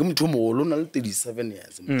bona ene ke motho mogolo na le 37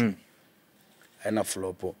 years motho ana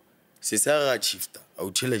flopo se sa ga shifta a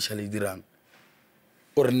o thela tšha le dirang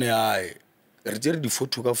o re ne ae re tsere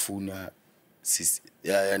di-photo ka phone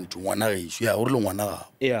ya ntho ngwana gešo ya o re le ngwana gago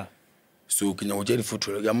Yeah. so ke nyako tša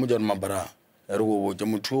di-photo ya mo jane mabara ya re go botša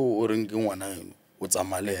motho o reng ke ngwana eno o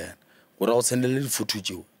tsamaya le yena gore a go sendele di-photo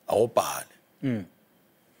tšeo a go pale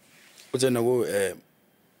o tsena ko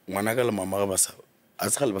ngwana ka le mama ga basa a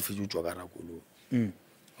se gale ba fetse o tswa ka rakolong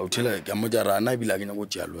a o thela ka mo jara ana ebile a ke nyako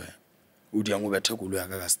tšea le wena o diang o betha kolo ya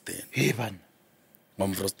ka ka sten Hey bana.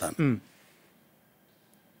 mamfrostana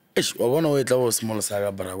wa bona o e tla go small sa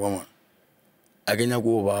ka bara kwa mona a ke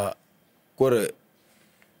nyako o ba kore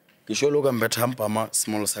ke sholo ka mbetha mpama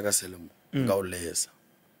small sa ka selemo ka o lesa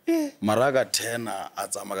mara ka 10 a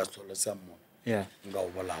tsama ka selo sa mona Yeah. nka o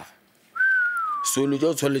bola so lo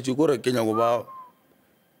jo tshweletse kore ke nyako ba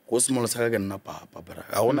go small sa ka ke nna papa bara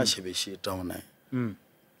ga gona Shebeshekt ona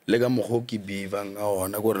le ka mogo ke bivang ga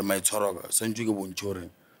ona gore maitshwaro ka sentse ke bontse gore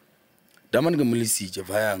damane ke molisitse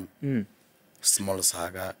vayang small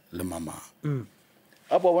saga le mama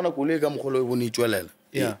a bo bona kole ka mogolo e bone itswelela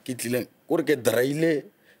ke tlileng gore ke draile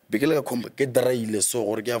bekele ka ke draile so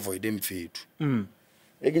gore ke avoid mfethu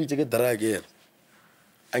e ke ntse ke dra ke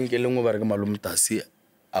ankele ngwe ba re ke malomtasi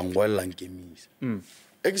a ngwella nkemisa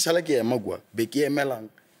e ke shala ke ema kwa be ke emelang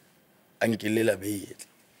ankele la beetla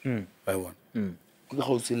ba bona ke ga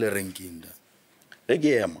o se le ranking da e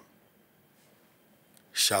ke ema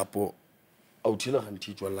shapo a o thila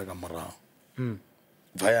ganthi tswalla ka morao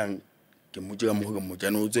vayang ke motse ka mogo ke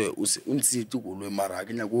mojane o tse o ntse te go lo mara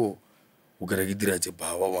ke nyako o kere ke dira tse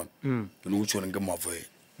ba bona ke no tshwana ke mavoe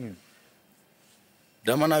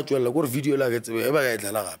damana a tswalla gore video la ke tsebe e ba ka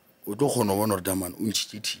idlala gape o tlo gona bona re damana o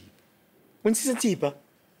ntshitse thipa O ntshitse thipa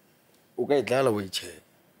o ka idlala o itche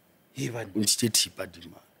Hey bana. o ntshitse thipa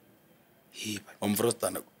dima Hey bana.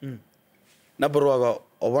 omfrostana na bro ga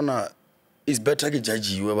o bona is better ke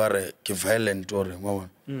judge ba re ke violent or ngwa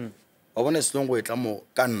bona o bona selongo e tla mo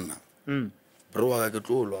ka nna bro wa ke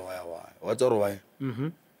tlolwa wa tsoro wa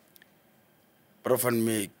bro fan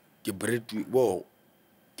me ke bread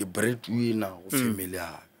winner go family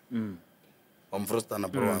ya omfrostana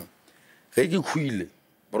bro wa ge ke khuile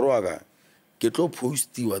bro wa ke tlo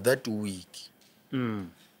postiwa that week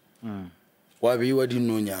wa beiwa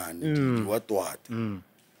dinonyane wa twata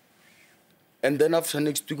and then after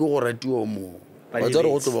next week go ratiwa mo ba tsare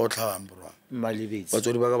go tlo ba o tlhagang bro Malibetsi. ba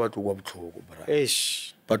tsori ba ka ba tlo kwa botlhoko bra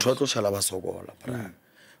Eish. batho ba tlo shala ba sokola bra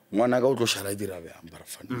ngwana ka o tlo shala dira bjang bra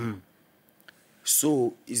fan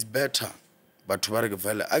so is better batho ba re ke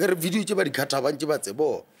fela a ke re video tse ba di khatha ba ntse ba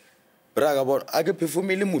tsebo bra ka bona a ke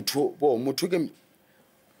performele motho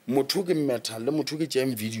ke meta le motho ke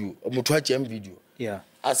jam video motho a jam video Yeah.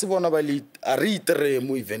 a se bona ba le a re itere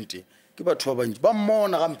mo event ke batho ba bantsi ba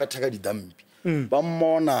mmona ga mpetha ka didampi ba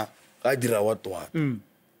mmona ga dira wa twata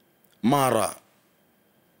mara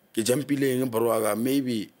ke jampileng bro ga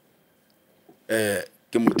maybe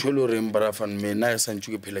ke motho le reng bra fan me na sa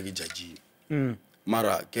ntse ke phela ke judge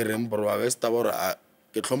mara ke reng bro ga se tabora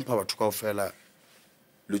ke tlhompha batho ka ofela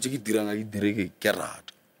lo tse ke dirang a di dire ke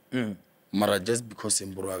rata mara just because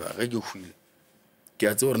bro ga ke khuile ke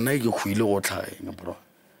a tsore na ke khuile go tlhaeng bro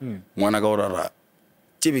ngwana ka o rara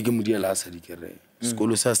tsebe ke modiela a sa di kere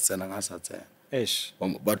sekolo sa se tsena ga sa tsena Eish.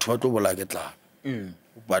 batho ba tlo bola ke tla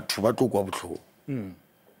batho ba tlo kwa botlhoko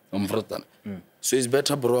omfrotana so it's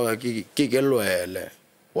better bro ke loele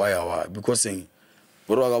wa because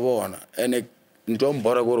bro ga bona ene nto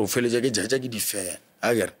mbora gore o feletse ke jaja ke di fan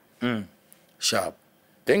agere sharp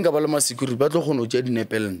tenga ba le ma security ba tlo gona o tse di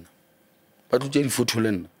nepelena ba tlo tse di photo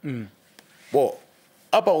lena bo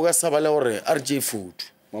apa o ka sabale gore RJ photo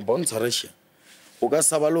ma bontsha resha o ka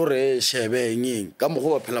sabale gore shebe ngeng ka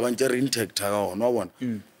mogo ba phela ba ntse re intact ga ona wa bona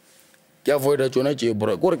ke avoid tsona tse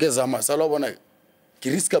bro gore ke zama sala bona ke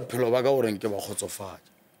riska phelo ba ka gore ke ba khotsofatsa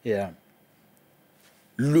Yeah.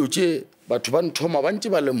 lotse batho ba nthoma ba ntse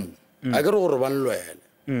ba le mo a ke re gore ba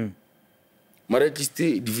nlwele mara at least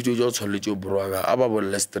di video jo tshwaletse bro ga a ba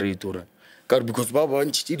bolle straight gore ka because ba ba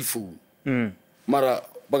ntse di phone mara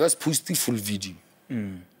ba ka se post full video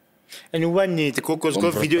And you want it because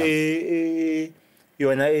go video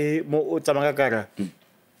yona mo o tsamaka kara.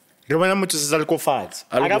 Re bona motho se sale ko fatshe.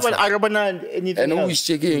 A ga bona anything. and we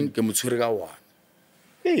checking ke motshwere ka one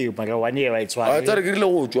Mara one e wa a itshwara. tsare ke rile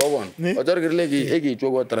go tswa bona a tsare ke rile ke tswa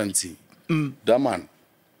kwa transi daman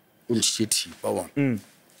o ntse thipa bona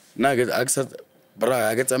na ke aksa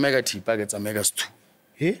bra ke tsameka thipa ke tsameka stu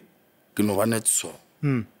ke no bana tso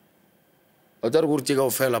a tsare go tse ka o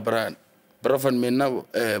fela bra fan mena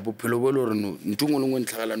bophelo bo le re no ntungwe le ngwe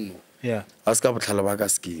ntlhagala no Yeah. a ska botlhala ba ka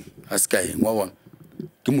ski a ska engwa bona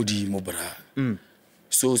ke modimo bra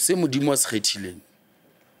so se modimo a se kgethileng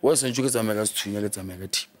wa sentse ke tsamaya ka sethunya ke tsamaya ka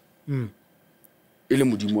thipa ile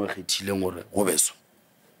modimo wa khethile ngore go beso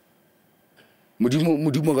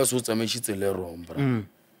modimo ka se o tsamaishitse le rombra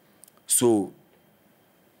so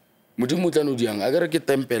modimo tla no diang a ke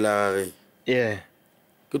tempela Yeah.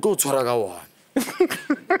 ke tlo tshwara ka one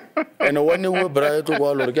ene one we bra to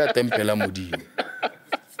go lo ke a tempela modimo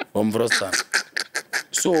ombrostan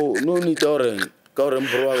so no ni tore ka re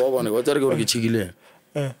mbro wa bona go tsare ke tshikile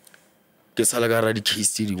ke sala ka ra di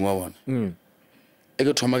case di ngwa bona e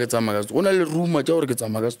ke thoma ke tsamaya go na le room tja gore ke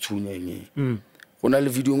tsamaya ka sethunya eng go na le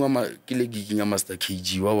video ngwa ke le giking ya master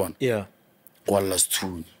kg wa bona Yeah. go alla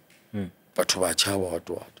sethunya batho ba tshaba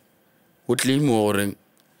wato go claim gore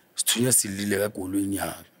sethunya se lile ka koloing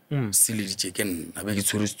ya se le ditse ke nna be ke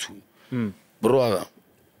tshwere sethunya bro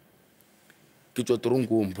ke tswa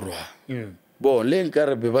tronko bro bo le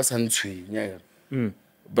nkare be ba santshwenya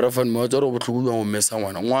brafan mo tsaro botlhoko go mesa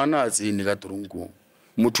ngwana a tsene ka tronko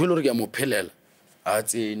motho le re ke mo phelela a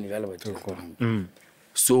tsene ka le batho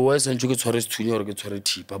so wa sentse ke tshware sethunya gore ke tshware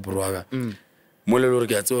thipa broaga mo le re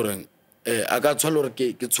ke a tse gore a ka tshwala gore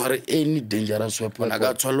ke tshware any dangerous weapon a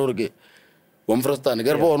ka tshwala gore ke wamfrostane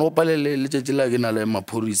ke re bona o palele le tshetse la ke na le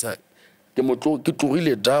maphorisa ke motlo ke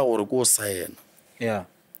tlogile da gore ko saena Yeah.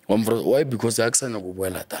 why because a tsana go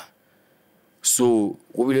boela ta so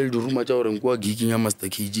go bile le diruma tsa gore kwa giking ya master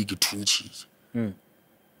kg ke thuntshi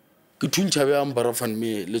ke thuntša be ambara fan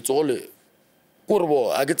me le tsole gore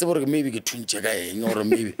bo a ke tsebe gore maybe ke thuntše ka eng gore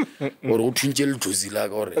maybe gore go thuntše le thosi la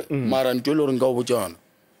ka gore mara ntwe le gore nka go botsana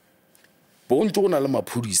bo ntse go na le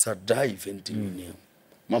maphorisa da eventing ne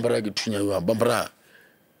mabara ke thunya yo bambra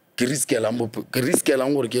ke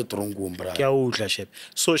riskelang gore ke tronkong bra Ke a utlwa Sheb.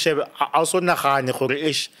 So Sheb, I also nagane gore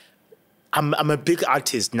ish I'm a big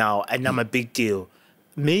artist now and I'm a big deal.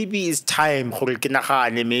 Maybe it's time gore ke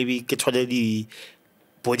nagane maybe ke thole di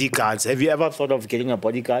bodyguards. Have you ever thought of getting a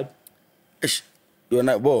bodyguard? ish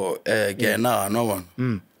yona bo ke na no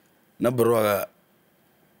one na bro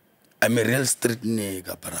I'm a real street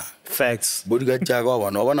nigga bra Facts. bodyguard tja ga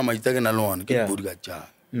bona wa bona maitha ke na le one ke Yeah. bodyguard tja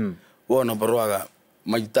bona bro ga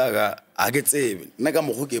maitha ga a ke tsebe nna ka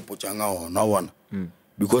mogo ke potsanga ona bona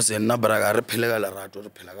because nna bra ga re phela ka lerato re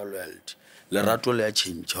phela ka loyalty lerato le ya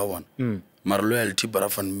change wa bona mara loyalty bra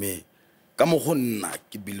fan me ka mogo nna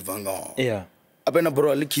ke believanga Yeah. apena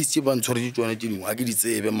bro le kiss ba ntshore tsone tse dingwe a ke di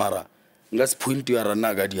tsebe mara nga se point ya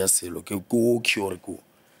rana ga dia selo ke go cure ko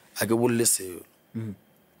a ke bolle selo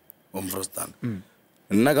omfrostan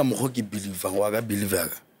nna ka mogo ke believe wa ka believe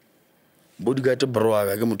ka bodyguard bro wa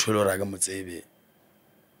ka ke motho le ra ka motsebe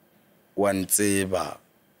wa ntseba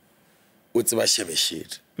o tseba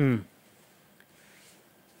Shebeshkt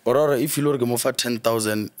orara if you look mo fa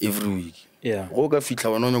 10,000 every week Yeah. go ka fitla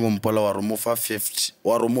bona go mpola wa re mo fa 50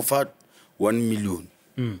 wa re mo fa 1 million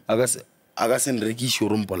aga se nrekisho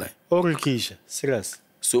ro mpola Or Kisha, serious.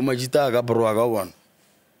 so majita ka bro wa ka bona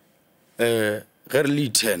ge re le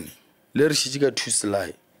 10 le re shitse ka 2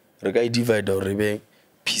 slide re ka divide re be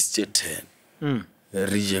piece tse 10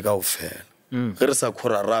 re je ka ofela ge re sa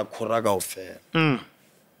khora ra khora ka ofela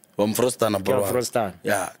Frostana bro. Frostana.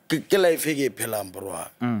 Yeah, ke life ke phelang bro.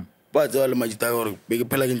 Ba tswa le majita gore be ke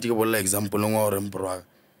phela ke ntse ke bolla example ngwa gore bro.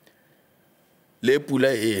 Le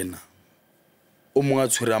pula ena. O monga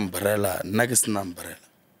tshwere umbrella, nna ke sena umbrella.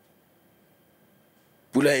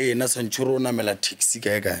 Pula ena santshoro na mela taxi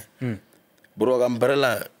kae kae. Bro ka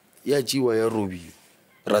umbrella ya jiwa ya robi.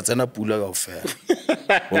 Ra tsena pula ka ofela.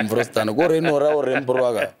 Frostana go re no ra o re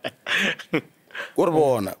bro ka. Go re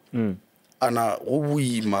bona. Ana go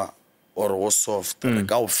buima or go soft re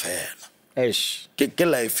ka ofela Eish. ke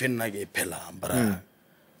life nna ke phelang bra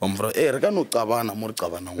omfro re ka no qabana mo re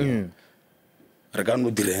qabana ngo re ka no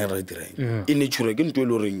direng re direng e nature ke ntwe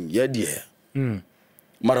le reng ya die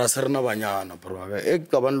mara se rena banyana bro ga e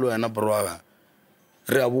ka ban lo yana bro ga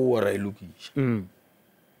re a bua ra ilukisha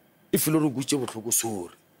e filo re gutse botlhoko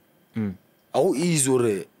sorry a o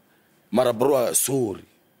izore mara bro sorry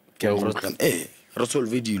ke a utlwa re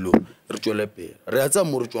solve dilo re tswele pele re a tsa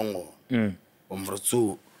mo re tswang go omfro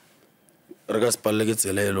so re ka spalle ke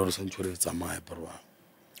tsela e le re sentse re tsamaya bro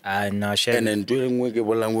Na Sheb. ene ntwe engwe ke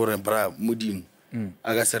bolang gore bra modimo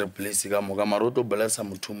a ka se replace ka moka mara o tlo blessa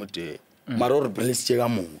motho mote mara o replace ka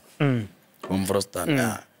moka omfro stand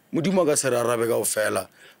modimo ka se re arabe ka ofela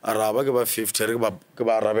araba ke ba 50 re ke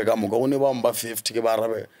ba arabe ka moka o ne ba mba 50 ke ba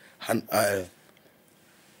arabe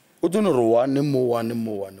o tsone re one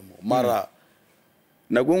mo mara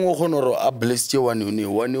na go ngo gone ro a bless tse one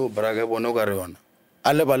o braga bona o ka re yona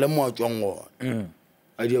a le ba le mo tswang go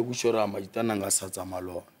a dia go shora majitana nga sa tsa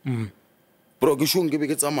malo bro ke shong ke be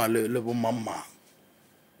ke tsa male le bo mamma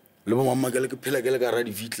ke le ke phela ke le ka ra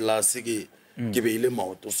di vitla se ke ke beile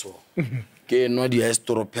maoto so ke no di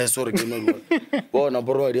estropes or ke no bona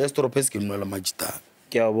bro di estropes ke no la magita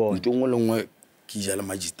ke a bona ntungwe lengwe ke jala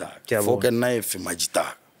magita Ke a fo bona. ke knife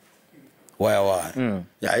magita wa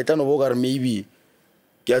ya ita no bogare maybe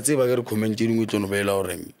ke a tseba ke re comment dingwe tsono beela o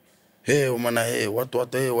reng hey o mana hey what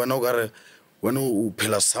hey wena o gare wena o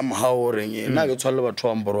phela somehow o reng na ke tshwale batho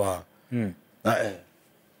ba mborwa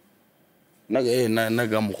na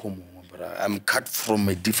ga mokgomo bra I'm cut from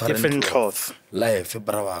a different cloth life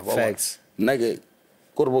bra ba Facts. na ke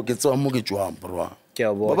korbo ke tswa mo ke tswang bro ke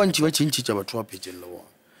a ba bona bantši ba tšhentšhetša batho ba phetšelle bona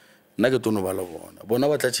nna ke tono ba le bona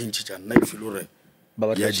ba tla tšhentšhetša nna ke feel gore Ba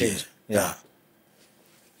batla di a change. dira. Yeah.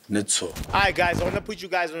 Net so All right, guys, I want to put you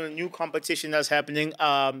guys on a new competition that's happening.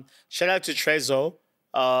 Shout out to Trezzo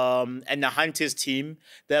and the Hunters team.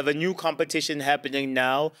 They have a new competition happening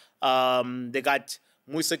now. They got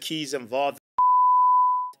Musa Keys involved.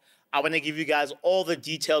 I want to give you guys all the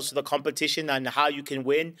details for the competition and how you can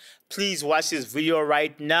win. Please watch this video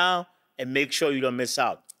right now and make sure you don't miss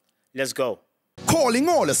out. Let's go. Calling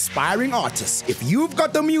all aspiring artists. If you've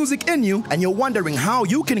got the music in you and you're wondering how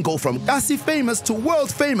you can go from Gussie famous to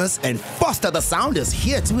world famous, and Foster the Sound is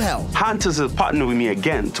here to help. Hunters has partnered with me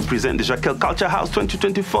again to present the Jaquel Culture House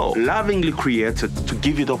 2024. Lovingly created to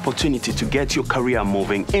give you the opportunity to get your career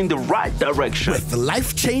moving in the right direction. With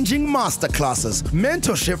life-changing masterclasses,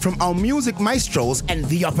 mentorship from our music maestros, and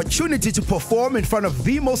the opportunity to perform in front of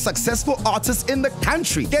the most successful artists in the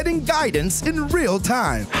country, getting guidance in real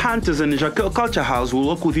time. Hunters and the Jaquel Culture House will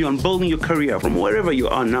work with you on building your career from wherever you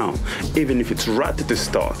are now, even if it's right at the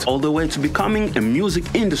start, all the way to becoming a music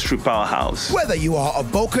industry powerhouse. Whether you are a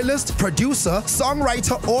vocalist, producer,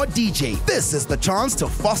 songwriter, or DJ, this is the chance to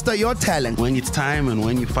foster your talent. When it's time and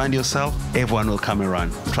when you find yourself, everyone will come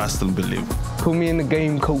around. Trust and believe. Put me in the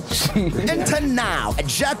game, coach. Enter now at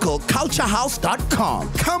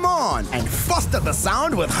JackalCultureHouse.com. Come on and foster the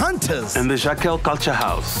sound with Hunters. And the Jaquel Culture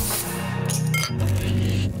House.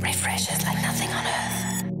 Refreshes like nothing on earth.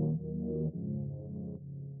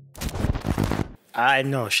 I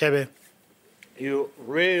know, Shebe. You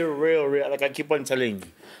real, like I keep on telling you.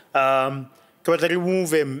 To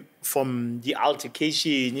remove him from the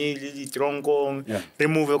altercation, the tronkong,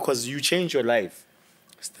 remove it because you change your life.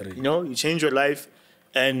 You know, you change your life.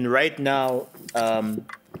 And right now,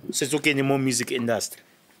 it's okay in the music industry.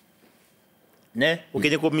 Okay, in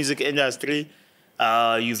the music industry,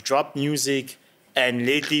 you've dropped music. And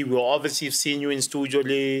lately, we obviously have seen you in studio,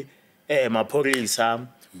 which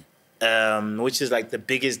is like the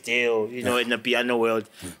biggest deal, you know, in the piano world.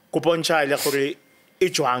 Kuponcha ile gore e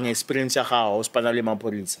jwang experience ya gago o spana le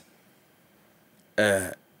Maphorisa.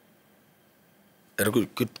 re go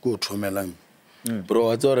thomelang bro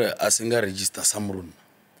wa tsore a singa register samrun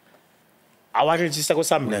A wa register ko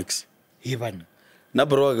Sam next he bana. na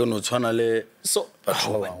bro ga no tshwana le So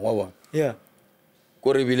batho ba bang wa bona yeah.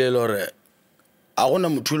 ko re bile le gore a gona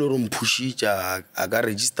motho le re mphushitša a ka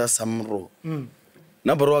register samro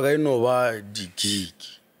na bro ga ino ba di gig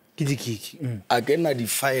Ke di gig. a ke na di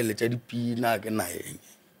file tša dipina a ke na eng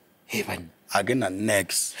He bana. a ke na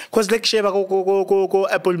next Cause like sheba go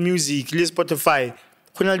Apple Music, le Spotify,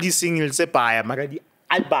 go na di singles tse baya mara di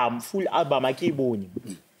album, full album a ke e bone.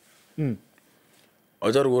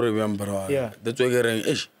 o tsare go re bjang bro Yeah. that's why ke reng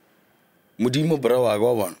modimo bro wa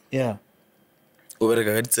go bona Yeah. o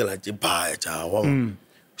bereka ka ditsela tše baya tša wa bona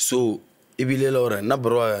so e bile le gore nna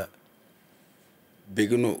bro be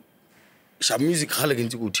ke no sha music gale ke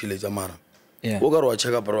ntse go thiletša mara Yeah. o ka re wa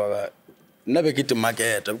checka bro ka nna be ke te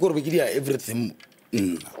market ke gore be ke dia everything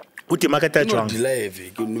O te marketa no jwang? di live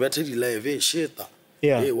ke no bethe di live shit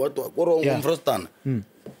Yeah. eh what go ro Yeah. mo frostana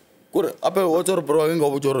gore ape o tsore bro ka go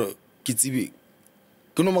botse ke tsibi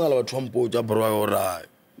ke no mangala batho mpo tša bro ka gore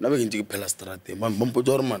nna be ke ntse ke phela strate man mpo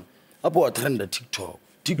tsore man apo wa trenda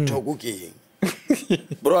TikTok o ke eng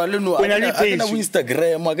bro le no O na le a ke na page?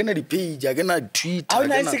 Instagram a ke na di page a ke na Twitter A a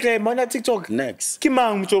na ke na- Instagram, a na TikTok. next Ke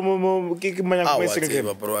mang motho mo ke mana a ko wa Instagram?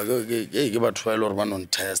 tseba bro ke batho ba ile gore ba non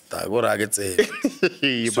testa gore a ke tsebe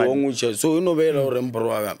so ngwe so ino be ile gore bro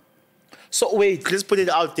ka So wait, let's put it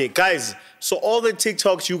out there, guys. So all the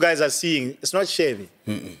TikToks you guys are seeing, it's not Chevy.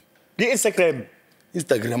 The Instagram.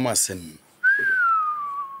 Instagram a sen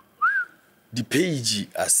di page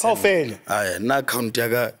a sen Kaofela? a na account ya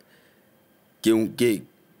ka ke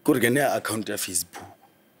gore ke ne account ya Facebook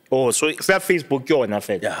Oh, so if that Facebook you're on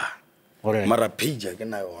affect. ya Alright. mara page ya ke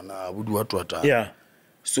na yona a bodi wa twata Yeah.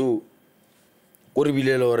 so gore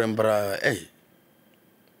bile le gore mbra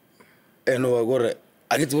eno wa gore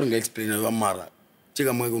a ke tsore nga explain ba mara tse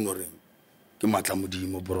ka mo ke no reng ke matla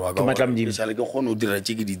modimo bro wa ka Ke matla Modimo. ke sale ke gone o dira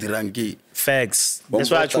tse ke di dirang ke Facts.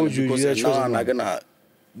 That's why I told you. You chose na one. ke na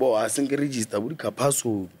bo a seng ke register bo di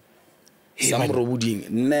kapaso samro buding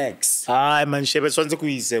next Ai man shebe swantse go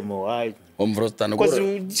ise mo ai omfrostana cuz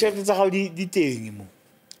tšhelete tsa gago di teng mo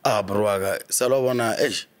bro aga sala bona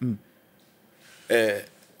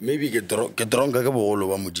maybe ke dronka ke bogolo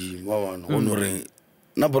ba modimo wa bona go no re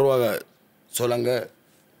na bro aga tsolanga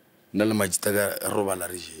na le majita ka robala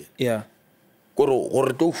re je yeah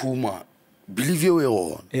gore to huma believe you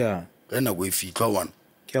go yeah ga na go fitla one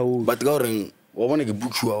ke a o but ga re wa bona ke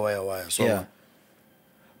bukiwa wa so yeah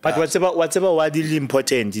but whatever what is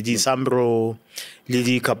important the sambro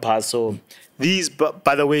lidi kapaso these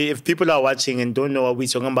by the way if people are watching and don't know what we're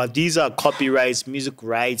talking about these are copyrights music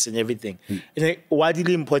rights and everything and what is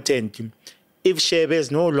important if Shebe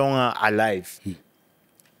is no longer alive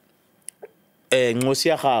ngosi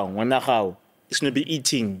ya gago ngwana gago is going to be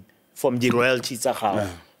eating from the royalties tsa gago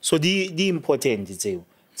so the important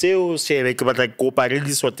tseo Shebe ke batla kopa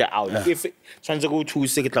really sort it out if tshwantse go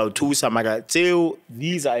thusa ke tla o thusa mara tseo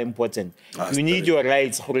these are important you need your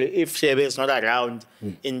rights if Shebe is not around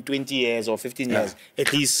in 20 years or 15 years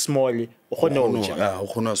at least small o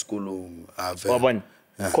khona skolong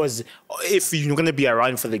because if you're going to be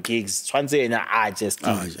around for the gigs tshwantse ena just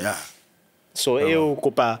so eo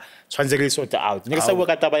kopa tshwantse re sort it out ne ke sa bua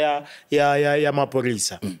ka taba ya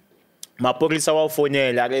maporisa maporisa wa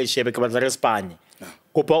fonela re Shebe ke batla re spane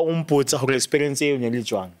kopa umpotsa gore experience e o ne le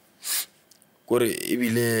jwang gore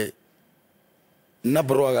ebile nna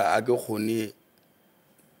bro a ke khone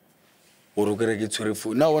gore ke re ke tshwere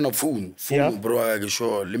phone na bona phone bro a ke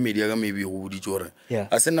sure le media ka maybe go di tshore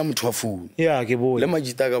a sena motho wa phone ke bone le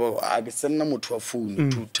majita ka ba a ke sena motho wa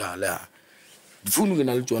phone tutala phone ke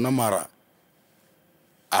na le tsona mara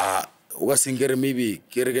o ka sengere maybe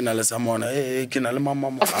ke re ke na le samona ke na le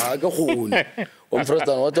mama a ke khone o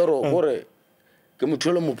mfrostana wa toro gore ke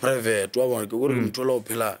motho mo private wa bona ke gore ke motho o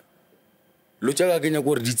phela lo tšaka kenya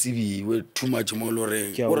gore di tsibiwe too much mo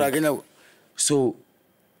loreng gore a kenya so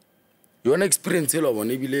yona experience lo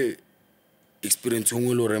bona ebile experience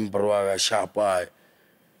ngwe lo reng bro ga sharpa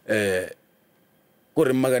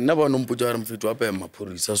gore maga nna ba no mpotsa re mfeto wa pa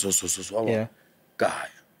maphorisa so wa bona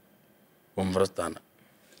kaya o mfrostana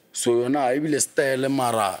so yona ebile style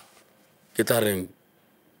mara ke tla reng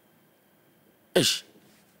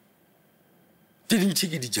didn't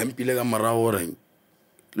di jumpile ka marago reng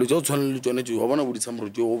lo tšo tshwana le tsone tšo wa bona bo ditsamro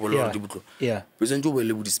tšo go bolela di botlo be sentse bo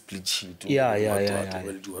le bo di split sheet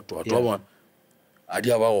wa bona a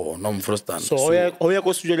di aba gona mfrostana so o ya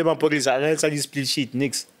go studio le maporisa a tsa di split sheet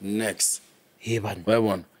next ban wa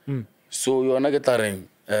bona so yona ke tla reng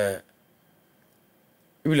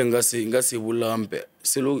ebile nga se bolampe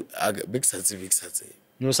selo big satse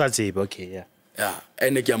no sa tsebe okay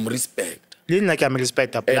ene ke am respect le nna ke am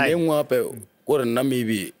respect apply ene ngwape gore nna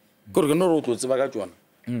maybe gore ke no re o tlotse ba ka tswana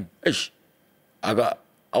aga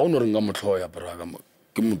a o no re nga motlhoya braga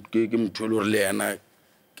ke motho le le ena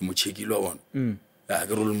ke mo checkile wa bona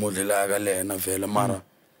ke role model ga le ena vela mara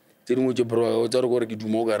tse dingwe tse braga o tsare gore ke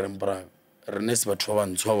dumo ka reng braga re ne se batho ba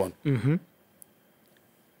ntshwa bona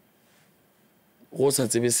go sa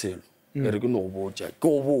tsebe selo re ke no go botsa ke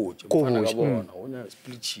go botsa fana ka bona o na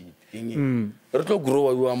split sheet eng re tlo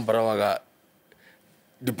grow wa braga ga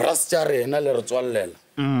di brass tsa rena le re tswallela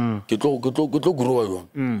ke tlo grow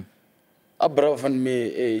yona a brava fan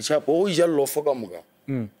me sharp o ja lo foka moka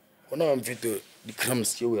ona mfito di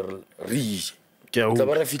crumbs tse we re tla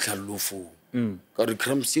ba re fitla lofo ka di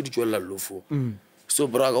crumbs tse di tswela lofo so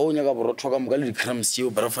braga o nya ka borotho ka moka le di crumbs tse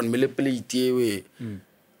brava fan me le plate ewe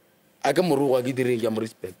a ke moruwa ke direng ke mo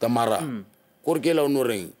respect mara gore ke la o no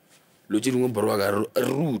reng lo tse dingwe braga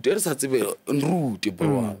root re sa tsebe root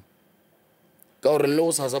braga ka gore le o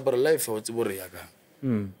sa sa bre life o tse bore ya ka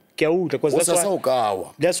ke a utla because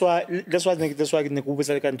that's why ne go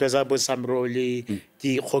botsa ka ntwe za bo samro le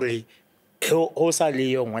di gore ho sa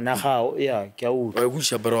le yo ngwana gao ke a utla go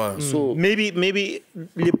sha bro so maybe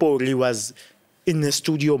Lipoli was in the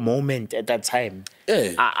studio moment at that time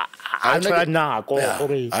I try na go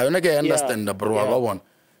gore I don't get understand bro ba bona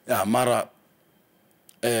mara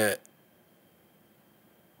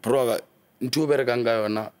bro ntu bere ka nga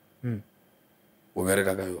yona o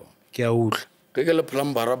bereka ka yona ke a utla ke le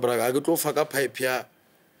plumber braga ke tlo faka pipe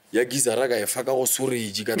ya gizara ka e faka go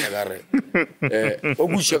storage ka tlagare o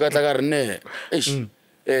busha ka tlagare ne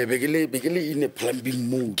bekele in a plumbing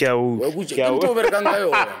mood ke a utla ke bereka ka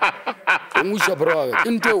yona o musha braga ke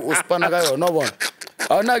nto o spana ka yona bona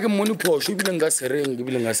ana ke moni posho bile nga sereng ke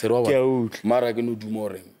bile nga serwa ba mara ke no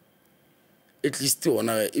dumoreng at least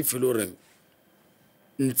ona if lo reng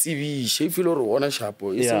ntsebi she if lo re ona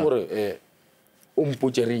shapo e se gore o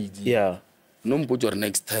mpotse reidi no mpotse re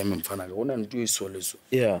next time mfana ke ona ntwe isoleso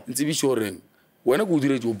ntsebi sure wena go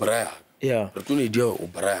diretse o braya re tlo ne dia o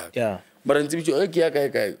braya mara ntse bitso ke ya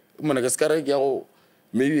kae mona ka skara ke ya go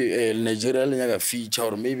maybe Nigeria le nyaka feature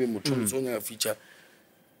or maybe motho o nyaka feature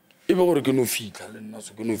e be gore ke no fitla le nna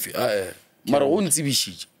so ke no fi mara go ntse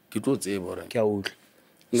bishije ke tlo tseba gore ke a utlwa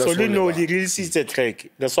so le no the release the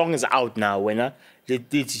track the song is out now when the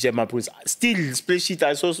DJ Mapus still spreadsheet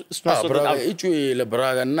I saw it's not so out e tswele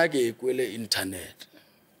braga nna ke kwele internet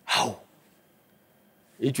how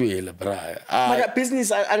e tswele braga mara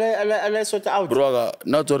business I sort out braga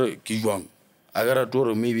na tsore ke jwang a gara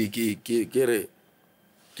tore maybe ke re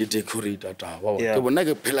ke decorate taba ke bona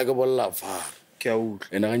ke phela ke bolla far ke a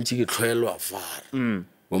utlwa ena ga ntse ke tlhoelwa far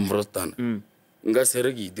bombrostana nga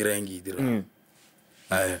sere ke dira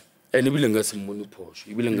ene bile nga se moni phosho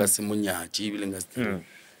e bile nga se monyatsi e bile nga se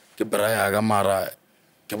ke braya ga mara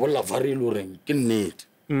ke bolla far e loreng ke net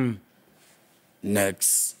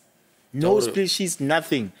next no species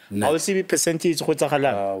nothing I will see percentage go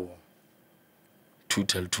tsagala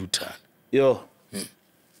total yo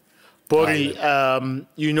Bori,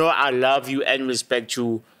 you know I love you and respect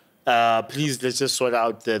you. Please, let's just sort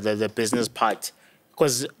out the business part.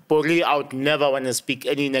 Because Bori, I would never want to speak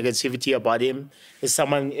any negativity about him. It's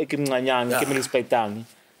someone I can respect.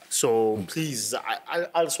 So please,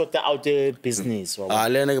 I'll sort out the business. I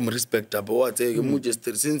learn respect about what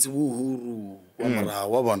since who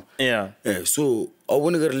so I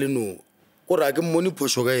want to get know. Or I can money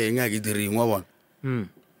push away and I get the ring one.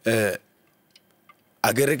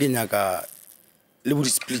 A gere ke nyaka le bo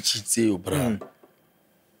split sheet tseo bra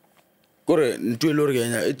gore ntwe le re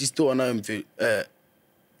kenya it is to ona mfe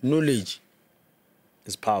knowledge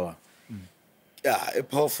is power a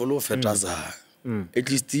powerful of fetaza at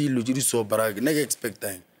least lo Tshidiso bra ke ne ke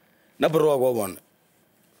expecting na bro wa go bona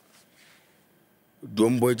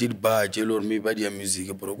dombo tse di ba tse le me ba di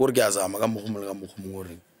music bro gore ke azama ka mogomole ka mogomo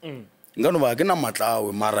gore ngano ba ke na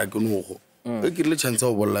matlawe mara ke no go e ke le chance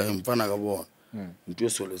go bolla mfana ka bona ntwe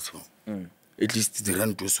soloso at least di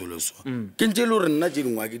ran ntwe soloso ke ntse le re nna tse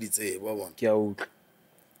dingwa ke di tseba bona ke a utlwa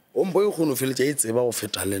o mbo e khono fele tse e tseba go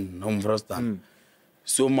feta le nna o mfrastan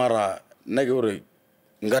so mara nna ke gore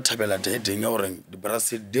nga thabela dedeng ya gore di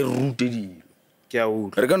brass di rute di ke a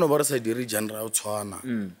utlwa re ka no ba re sa di re genre o tshwana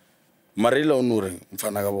mara ile o no re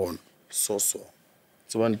mfana ka bona so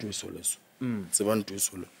tseba ntwe soloso tseba ntwe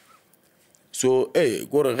soloso so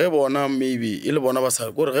gore ge bona maybe ile bona ba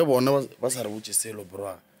sa gore ge bona ba sa re botse selo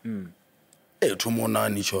bro thomona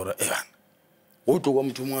ni chora bana go tlo kwa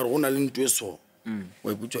motho mo re gona le ntwe so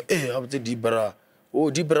wa iputsa ga botse di bra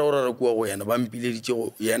o ra re kwa go yena ba mpile di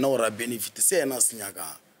tšego yena o ra benefit se yena se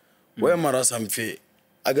nyaka we mara sa mfe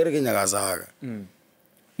a ke re ke nyaka saka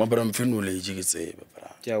mabra mfe no le ke tsebe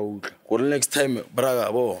bra ke a utlwa gore next time bra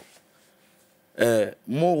ga bo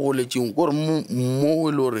mo go le tšeng gore mo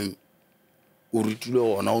e le reng o rutile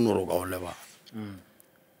gona o no ro ka o leba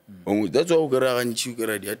that's why o kry-a gantši o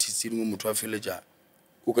kry-a di-artist dingwe motho a feletša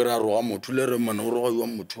o kry-a roga motho le re mana o roga wa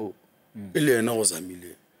motho e le yena go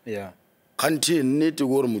zamile kganthe nnete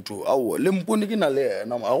gore motho ao le mpone ke na le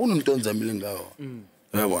yena ga go no nto nzamileng ka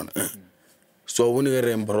yona bona so o bone ke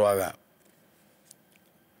reng borwaka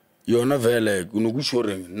yona vele ke no go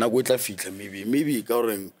shoreng nna go tla fitla maybe ka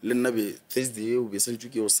goreng le nna be Thursday o be sentse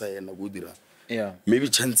ke o sa yena go dira maybe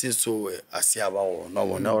chances so a se aba gona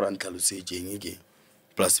bona o ra ntlalosetseng ke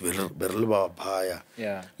plus be re le ba phaya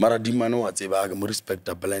mara di mane wa tseba ke mo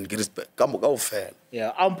respecta blind ke respect ka mo ka o fela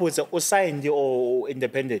ampotsa o signed or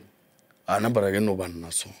independent ana bara ke no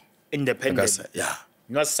banna so independent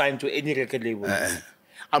not signed to any record label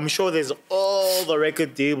I'm sure there's all the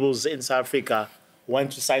record labels in South Africa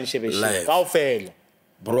want to sign Shebeshkt ka o fela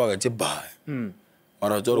bro ga tse ba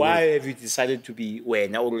why have you decided to be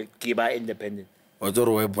when or give independent wa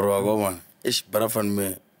tsoro we bro ga bona ish bara fan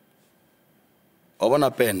me o bona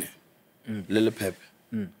pene le pepe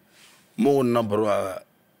mo nna bro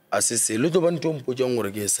a se se le to ba ntompo tjang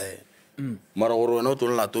gore ke sa mara gore wena o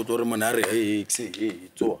tlola to re mona re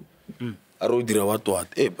tso a ro dira wa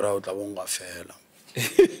twat bra o tla bonga fela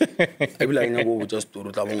e bila nya go botsa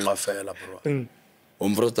story tla bonga fela bro o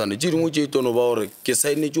mfrostane tširi mo tše tono ba gore ke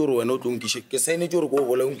sainetse gore wena o tlonkishe ke sainetse gore go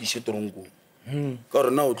bola onkishe tronko ka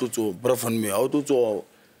gore na o tlotso brafan me a o tlotso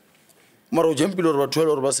mara o jempile gore batho le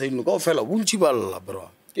gore ba saino ka o fela bontši ba lla bro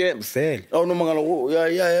ke fela a o no mangala go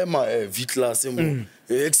ya ma v class mo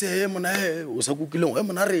exe mona o sa kukileng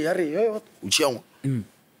mona re ya re o tšhiangwa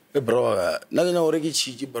bro na ke nya gore ke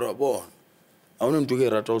tšhitše bro bona a o ne ntwe ke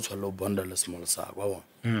rata o tshwala o bonda le small sa kwa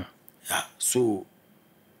bona so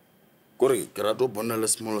gore ke rata o bona le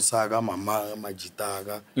small sa ka mama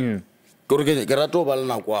majitaka gore ke rata o ba le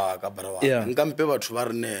nakwa ka bra wa nka mpe batho ba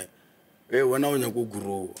rene wena o nya go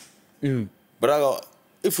grow braga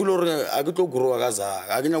if you look I get to grow a gaza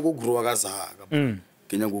I can go grow a gaza can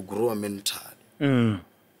you go grow mentally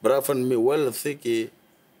braga for me well thick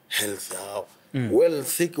health well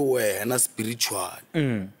thick way and spiritual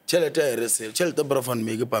chelete resel chelete braga for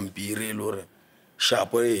me ke pampiri lore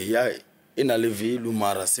sharp ya ina levi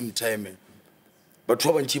lumara same time but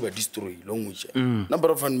ba ntshi ba destroy longuage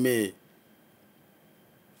number of me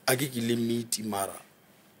a ke limit mara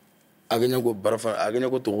a ke nyako brafa a ke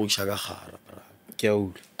nyako to go shaka gara bra ke a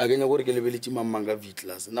ula a ke nyako re ke lebeletse mamanga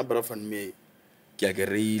vitlas na brafa me ke a ke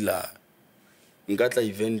reila nka tla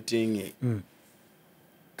eventing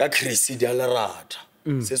ka crazy dia lerata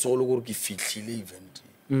se se go le gore ke fitlhile event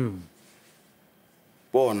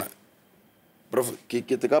bona brafa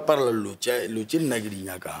ke te ka parla lo nna ke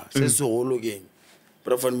dinyaka se se go lo keng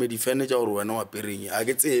brafa me defend ja gore wena wa pereng a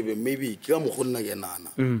ke tsebe maybe ke ka mo go nna ke nana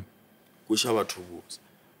go sha batho botse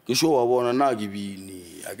ke sho wa bona na ke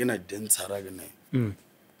bini a ke na dancer a ke ne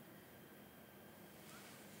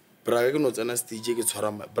bra ke no tsena stage ke tshwara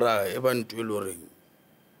bra e ba ntwe le reng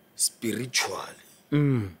spiritual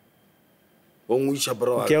o ngwisha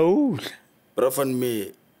bra ke a ula bra fan me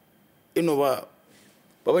eno ba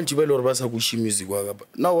ntse ba le gore ba sa kushi music wa ka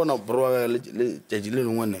na bona bro le tjedi le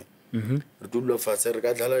lengwane re tlo fatshe re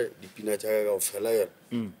ka dlala dipina tsa ka fela ya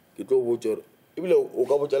ke tlo botsa ebile o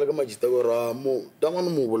ka botsa le ka majita go ra mo damano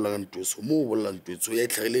mo bolang ntwetso ya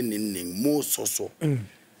itlhagile neng mo soso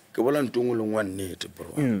ke bola ntongwe le ngwa nnete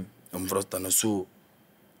bro am frostana so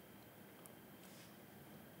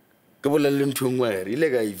ke bola le ntongwe re ile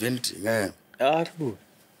ka event nga bo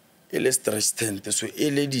ele stress tent so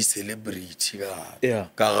ele di celebrity Yeah.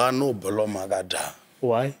 ka ga no boloma ka da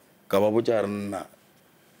why ka ba botsa rena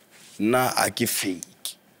na a ke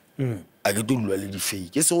fake a ke dulwa le di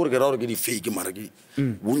fake ke se gore ke ra gore ke di fake mara ke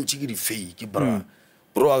bontsi ke di fake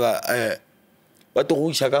bro aga ba to go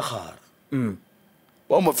isha ka gara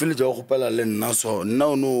ba mo fele ja go pela le nna so nna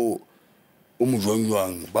o no o mo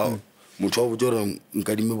jwangwang ba motho wa botsa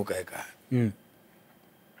nka dime bokae ka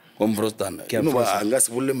komprostana no ba anga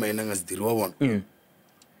se bolle maina nga se diri wa bona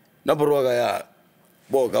na bro aga ya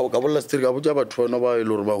bo ka bolla stiri ka botsa batho bona ba ile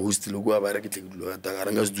gore ba hostile go ba re ke tle dilo ta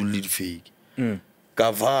ga nga se dulile di fake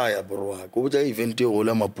ka vaya bro go botsa event e go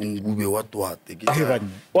la mapungube wa twate ke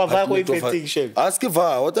wa va go event shebe aske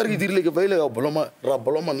va wa tsare ke dirile ke vaile ka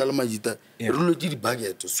boloma na le majita re lo di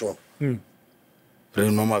bucket so re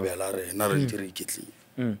no mabela re na re dire iketli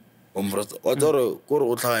omfrost wa tsore go re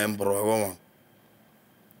go tlha embro wa mama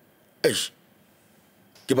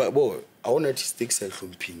ke ba bo a ona statistics a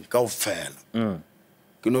hlomping ka o fela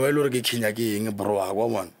ke no ba ile re ke khenya ke eng bro wa kwa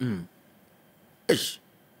bona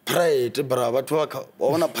pride bra batho ba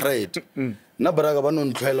bona pride na bra ka ba no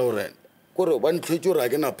ntlhela gore gore ba ntlhetse gore a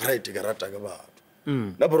ke na pride ke rata ka batho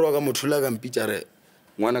na bro ka mothula ka mpitsa re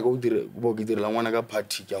ngwana ka o dire bo ke direla ngwana ka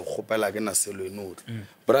party ke a gopela ke na selo enotle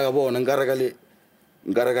bra ka bona nka reka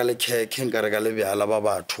le keke nka reka le bjala ba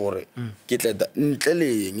batho gore ke tleta ntle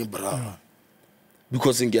leng bra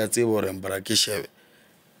because nke a tsebe gore bra ke shebe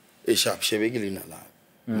e sharp shebe ke lena la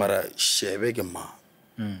mara shebe ke ma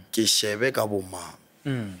ke shebe ka bo ma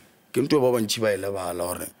ke ntwe ba bantši ba ile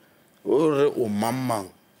bala gore o mamang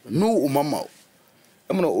no o mama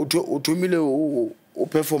amona o thomile o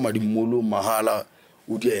performa dimolo mahala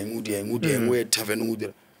o dieng o e tavern o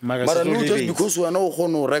dira mara no just because wena o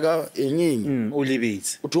gone o reka eng o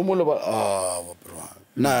lebetse o thomola ba bro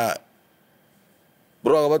na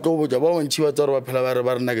bro ga ba tlo botsa ba bantši ba tsara ba phela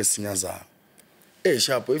ba re nna ke senya za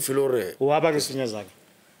sharp e file gore wa ba ke senya zaka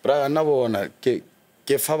bra na bona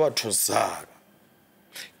ke fa batho zaka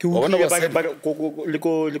ke utlwile ba le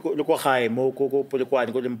ko gae mo ko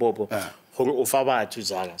Polokwane ko Limpopo gore o fa batho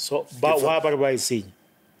zaka so ba wa ba ba isenya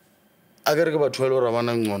a ke re ke batho ba le gore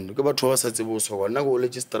bana ngcondo ke batho ba sa tsebe o sokwa nna go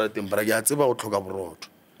letse strateng bra ke a tseba go tlhoka borotho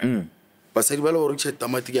basadi ba le gore ke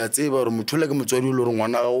tamati ke a tseba gore motho le ke motswadi le gore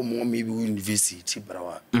ngwana ga o mongwe maybe o university bra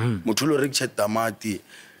wa motho le re ke tamati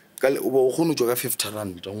ka o bo go no tswa ka 50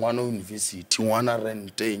 rand ngwana o university ngwana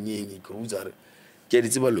rent eng cruiser ke di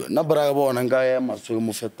tseba le na bra ga bona nka ya matso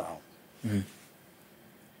mo fetao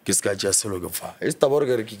ke ska tja selo ke fa e sta bore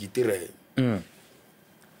ke kitire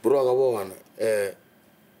bro ga bona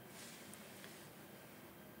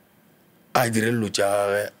a dirello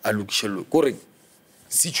tja a lokishelo gore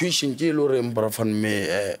situation ke lo re mbra fan me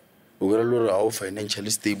o gre lo re a o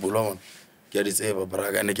financially stable on ke a di tseba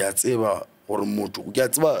bra ga ne ke a tseba gore motho ke a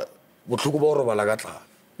tseba botlhoko ba gore bala ka tla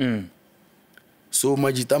so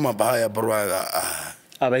majita mabaya bro ga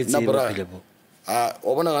ba itse bo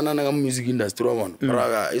o bona gana na music industry wa bona bra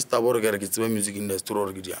ga e sta bore ke tseba music industry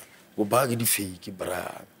or ke dia bo ba ke di fake bra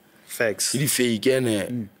facts di fake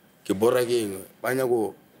ene ke bora ke eng ba nya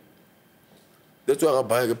go that's why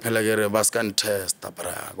ba ke phela ke re ba scan test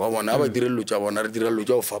bra wa bona ba direlo tsa bona re direlo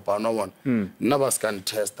tsa o fapana wa bona nna ba scan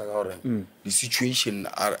test ka gore the situation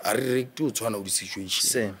are react to tshwana o the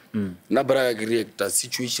situation nna bra ke react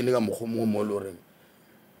situation ka mogomo mo lo reng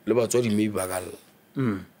le ba tswa di maybe ba gal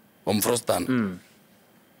frostan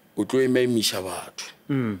o tlo emisha batho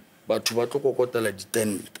ba tlo kokotela di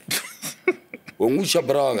tent o ngusha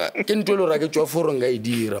braga ke ntolo ra ke tswa for nga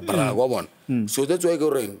idira braga wa bona so that's why ke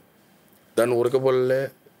reng dan gore ke bolle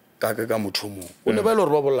ka motho mo o ne ba le re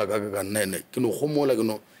ba bolla ka nene ke no gomola ke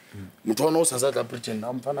no motho ona o sa tla pretend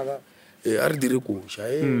am fana ka a re dire kosha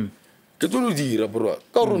ke tlo dira bro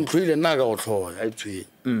ka gore ntlhoile nna ka go tlhoya a itshwe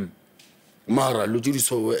mara lo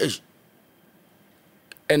Tshidiso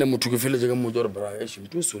ene motho ke feletse ka motho re bra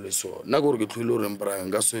ntho so le so nna gore ke tlhole re bra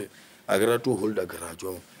nga se a ke rata hold a garage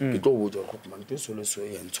ke tlo botsa go man ntho so le so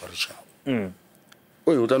ya ntshware shao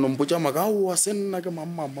o tla no mpotsa maka o a senna ke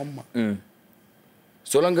mamma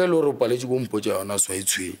so langa le re paletse go mpotsa yona so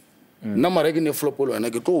itshwe nna mara ke ne flopolo ena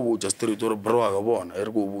ke tlo botsa straight re bra ga bona e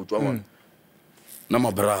re go botswa bona na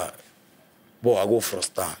mabra bo a go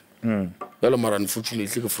frostan yalo mara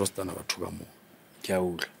unfortunately ke frostana batho ka mo ke a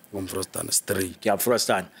utlwa go frostana straight ke a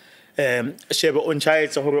frostana Shebe on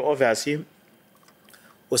child so gore obviously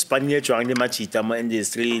o spanye tswang le machita mo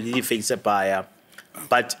industry le di face baya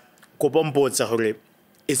but go bombotsa gore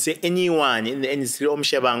is there anyone in the industry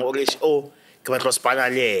omshebang o ke batla spana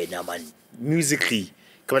le ena man musically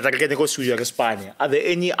ke batla ke go studio ke spane are there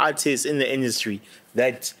any artists in the industry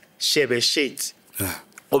that Shebeshkt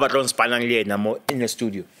o batla spana le ena mo in the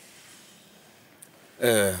studio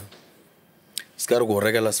skare go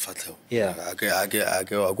regela sfatlhego yeah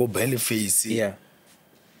a go belly face yeah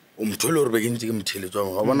umtholo re be ke ntse ke mtheletsa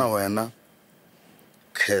ga bona wena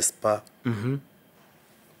Casper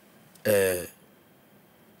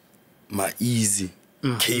ma easy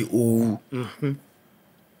KO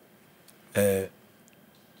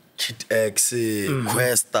Chitx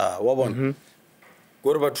Questa wa bona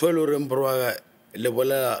gore batho le re mbrwa le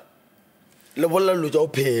bola lo tsa o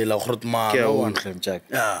phela gore ma ke o ntlentsaka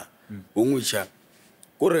ya o ngwitsha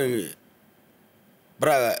gore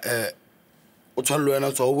bra o tshwallo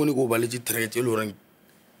yana tswa o bone go ba le ditrete le reng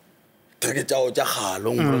treke tsa o tsa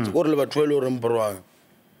galo ngro gore le batho le reng brwa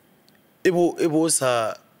e bo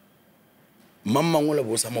sa mamangwe le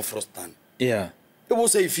bo sa mo frostan yeah e bo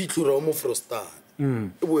sa e fitlhura mo frostan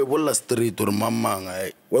e bo e bolla straight or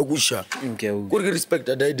mamanga wa kusha gore ke respect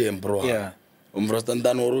a dai brwa yeah frostan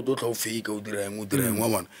dan o ro to tlho fake o dira eng wa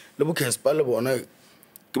bona le bo Casper le bona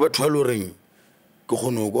ke batho le reng ke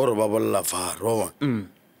gono go re ba bolla far wa bona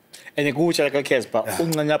ene go tshela ka Casper o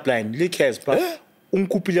ncanya blind le Casper o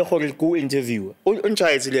nkupile gore go interview o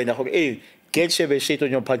ntshayetse le ena gore get Shebeshkt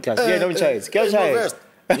on your podcast yeah no chance ke tshaya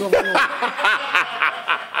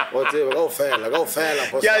o tseba go fela ke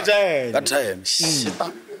tshaya ka time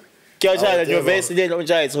ke tshaya your verse le no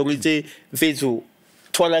chance go itse mfethu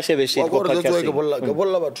thola Shebeshkt go podcast ke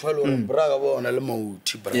bolla batho le reng bra ga bona le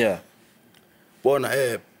mauthi bra yeah bona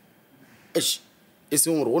e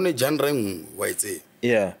sengwe go ne genre wa itse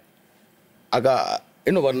yeah aga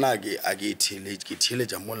eno bana ke a ke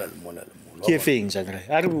thiletsa mola le mola ke feng genre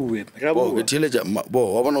a re bue ra bo bue ke thiletsa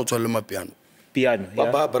bo wa bona o tswala mapiano piano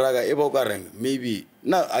yeah ba braga e ba ka reng maybe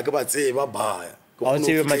na a ke ba tseba baya o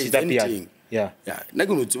tsebe machita piano yeah na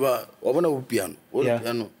ke no tseba wa bona o piano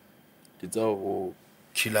ke tsa o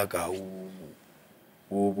khila ka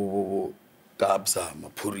o kapsa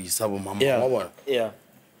mapurisa bo mama wa bona yeah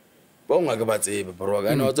ba nga ke ba tsebe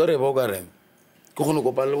braga ene wa tsore ba ka reng ke go no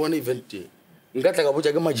kopa le bona event nka tla ka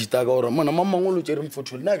botsa ke majita ka gore mona mamangolo tsere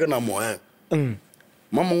mfothole na ke na moya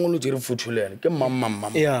mamangolo tsere mfothole ke mamma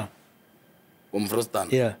yeah frostan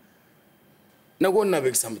yeah na go nna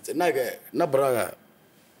be something na braga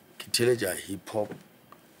ke thiletsa hip hop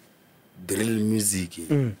drill music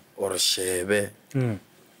or shebe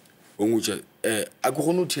o ngutse a go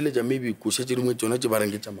go no thiletsa maybe go shetse dingwe tsona tse ba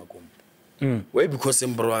reng ke tsa makompo why because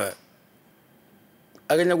braga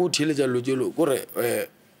a ke nya go thiletsa lojelo gore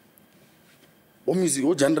o music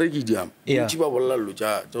o genre ke diam ntsi ba bolla lo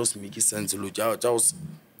tja o se make sense lo tja o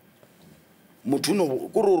motho no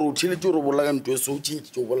go ro thile tjo ro bolla ka ntwe so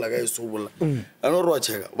tshintsi tjo bolla ka so bolla ano ro a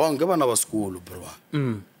cheka ba nke bana ba sekolo bro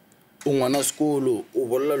o ngwana sekolo o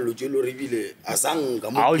bolla lo tjo re bile a sanga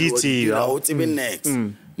mo o tsebe next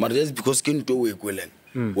mara just because ke ntwe o e kwelena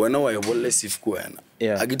wena wa e bolla sifko wena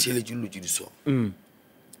a ke thile tjo lo Tshidiso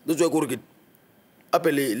do tswa go re ke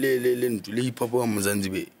apele le ntwe le hip hop wa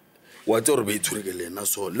Mozambique wa tsore be itshureke lena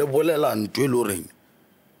so le bolela ntwe lo reng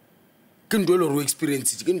ke ntwe lo ro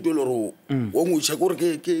experience ke ntwe lo ro o ngutša gore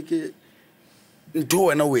ke ntwe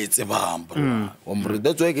wena o etse bamba wa mre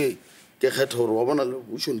that's why ke ke kgetha gore wa bona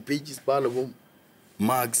ocean pages ba le bo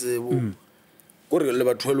Max bo gore le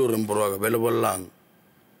batho le reng borwa ba le bollang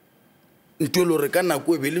ntolo re kana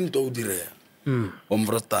go be le ntwa o direa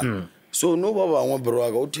omfrostan so no ba bangwe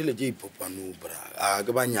borwa ga o thile ke ipopano bra a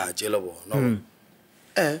ke ba nyatshe le bona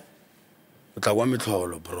o tla kwa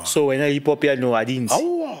metlholo bro So when hip hop ya no adins.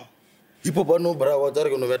 awa ipopano bra wa tsare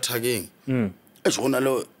ke no betha keng e tsona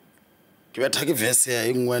le ke betha ke verse ya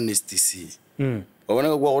engwe NSTC wa bona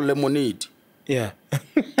ka kwa go lemonade Yeah.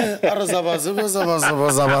 ara zaba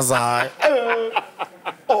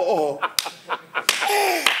oh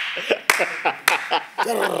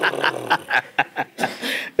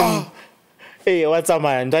Hey, what's up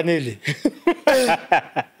man? Danele.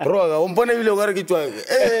 bro ga umpone bile gore ke tswa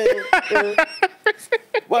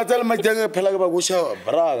wa tsala majanga phela ka ba go sha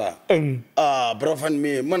braga bro fan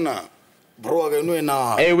me mana bro ga no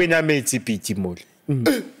ena Hey, we na meti piti mole.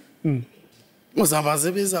 Muzaba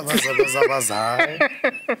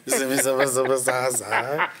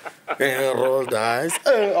roll dice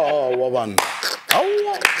oh waban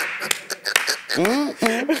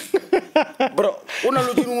bro una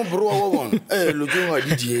lo dingwe bro wa bona lo dingwe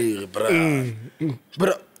di dire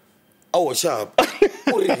bro awo sharp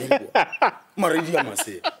uri mara di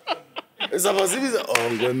amase zaba zibiza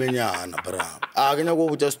ngwemenyana bro akanya go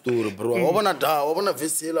botsa story bro wa bona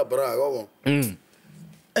vesela bro wa bona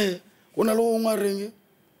kuna lo ngwareng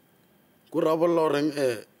go rabolla reng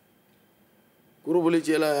go ro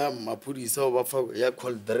boletjela ya maphodisa o ba fa ya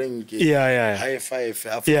cold drink Yeah. high five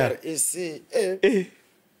after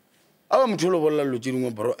aba mtholo bolla lo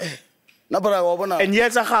tshedingwe bro na bra wa bona And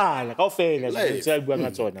yetsa gala ka ofela se bua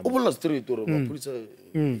nga tsona. o bolla straight ore maphodisa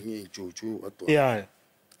ni chuchu ato Yeah.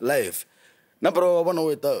 live na bro wa bona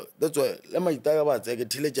weta that's why le maitaka ba tseke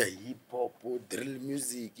thileja hip hop drill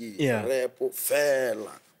music rap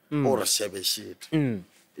fela or Shebeshkt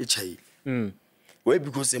e chaile why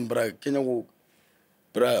because embra kenya go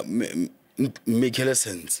bra make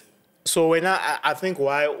sense. So when I think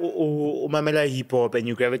why umamela hip hop and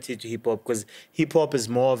you gravitate to hip hop because hip hop is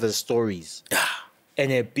more of the stories.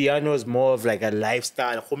 And a piano is more of like a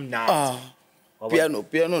lifestyle.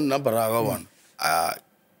 Piano number one.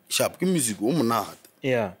 Sharp ke music o monate.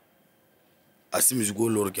 Yeah. Asi music o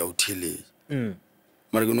lore ke o thele.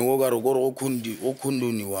 Mara ke no go ga re go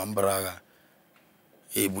khondoni wa mbraga.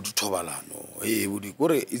 Budu thobalano. Budu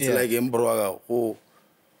gore it's like embraga go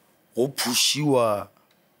pushiwa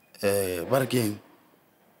barking.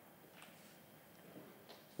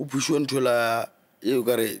 O pushiwa ntola e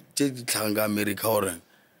ga re tse di tlhanga America ore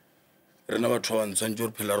rena batho ba ntshwantse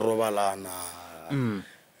re phela robalana.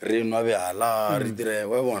 Re nwa beala re dire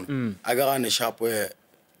wa bona a ga gane sharp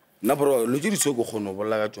na bro lo Tshidiso go kgono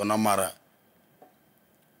bolla ka tsona mara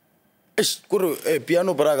kore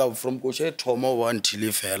piano braga from ko she thoma wa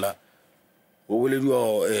ntile fela o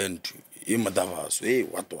bolediwa e matabaso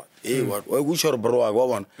what wa go shore bro wa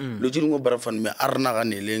bona lo Tshidiso bra fan me a rena ga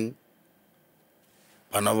neleng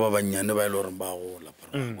bana ba banyane ba ile re ba go la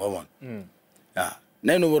bra wa bona ya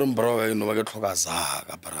na no bore bro ga no ba ke tlhoka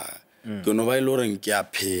zaka braga ke no ba ile reng ke a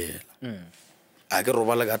phela a ke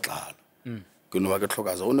robala ka tlala ke no ba ke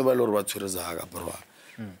tlhoka za o ne ba ile re ba tshwere zaka bro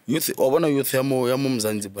youth o bona youth ya mo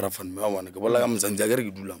Mzanzi brafan me wa bona ke bola ka Mzanzi a ke re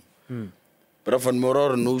ke dulang brafan me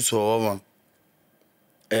ora re no so wa bona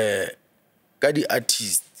ka di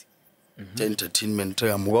artist entertainment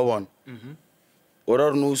ya mo wa bona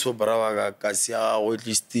ora re no so brawa ka sia go at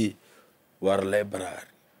least war library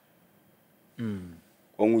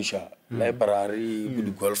Ongusha library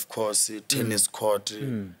good golf course tennis court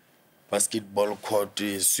basketball court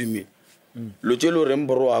swimming lo tshelo re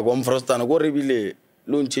mboro a go mfrostana go rebile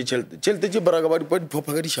lo ntse chelte tse baraga ba di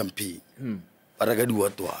popa ka di champagne baraga di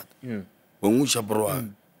watwat Ongusha bro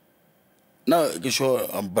na ke sho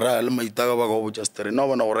bra le maitaka ba go botsa stere na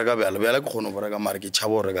bona go reka bjala ke khono baraga mare ke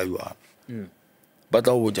tshabo reka jwa ba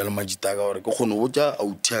tla go botsa le majitaka gore ke khono botsa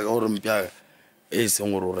autia ka gore mpya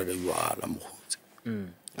seng gore o reka jwa la mogotse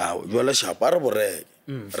jwala shapa re boreke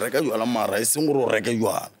reka jwala mara seng gore o reka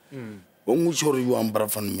jwala Ongusha re jwa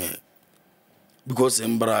mbrafan me because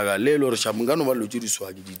embraga le lo re shapa ngano ba lo Tshidiso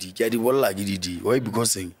ke didi ke a di bolla ke didi why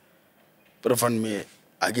because brafan me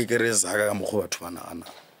a ke re zaka ka mogo batho bana ana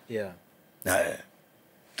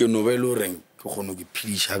ke no ba lo reng ke khono ke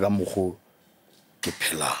philisha ka mogo ke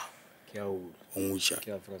phela ke a o Ongusha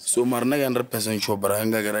so marna ga 100% sure bra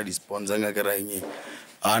nga ke ra di sponsor nga ke ra eng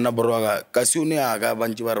ana broga ka se one aga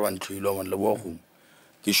bantsi ba re bantlhoilo bona le bo go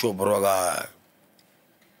ke sure broga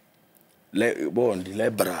le bon di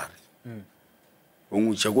library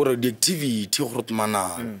Ongusha gore di activity go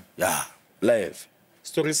rotmana live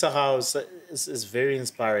Stories House is very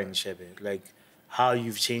inspiring, Shebe. Like how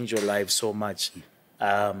you've changed your life so much.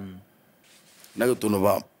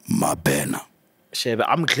 Shebe,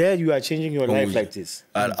 I'm glad you are changing your life like this.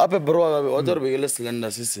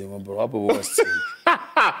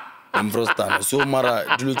 I'm so mara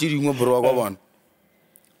dilo tse dingwe bro kwa bona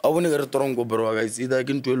a bone ke re toronko bro guys either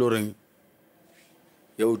ke ntwe loreng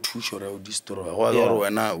ya o thusa re o destroy go ga re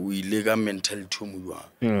wena o ile ka mentality mo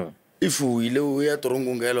jwa if o ile o ya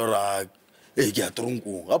toronko ga ile ra ke ya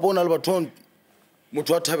toronko ga bona le batho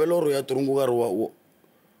motho a thabela gore ya toronko ga re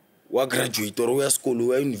wa graduate or ya school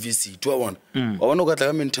wa university wa bona ka tla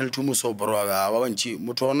ka mentality mo so bro ga ba bantshi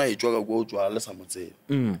motho ona e tswa ka go tswa le sa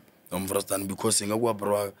motseng understand because nga go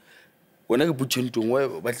bro when I put you into where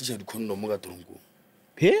but you said condom ga toronko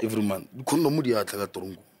every month the condom di atla ka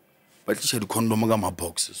toronko but you said condom ga ma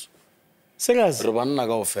boxes serious re banna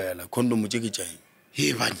ka ofela condom tse ke tsang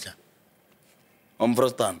he bantla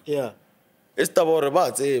understand yeah esta bore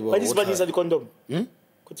ba tseba ba di spanisa di condom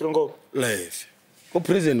ko toronko life ko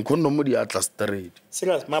prison condom di atla straight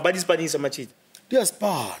serious ma ba di spanisa machita di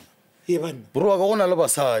aspan he banna bro ga gona le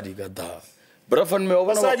basadi ka da brafan me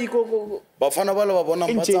bona ba fana ba le ba bona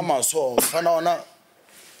ba tsa maso fana ona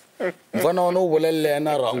o bolelle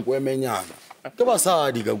na rango emenyana ke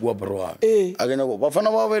basadi ka kwa bro a kenya go ba fana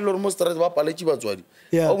ba ba ile mo stress ba paletsi batswadi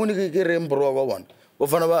ba bone ke reng bro ga bona ba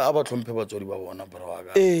fana ba a ba tlhomphe batswadi ba bona bro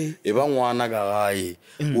ga e ba ngwana ka gae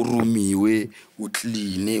o rumiwe o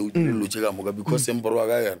clean o dilelo tse ka moka because bro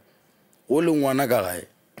ga ga o le ngwana ka gae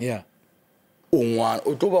o ngwana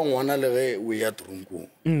o tlo ba ngwana le ge o ya tronko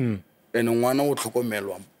ene ngwana o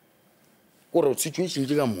tlhokomelwa gore situation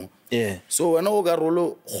ke ka mo so wena o ka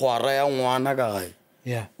rolo khwara ya ngwana ka gae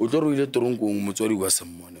o tlo re ile toronkong motswadi wa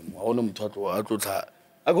semmone mo a gone motho a tlotla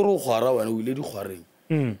a go re khwara wena o ile di khwareng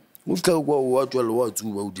o tla go wa tswa le wa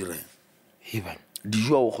tsuba o direng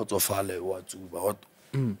dijo o khotsofale wa tsuba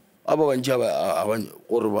a ba bantsi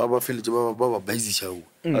gore ba feletse ba baizisha o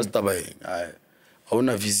a staba eng a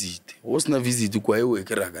ona visit o sna visit kwa e o e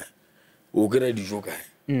kra ka o kra dijo kae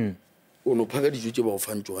o no phaka dijo tse ba go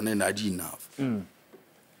fang tsone na di enough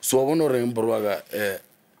so wa bona re mborwa ka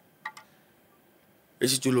e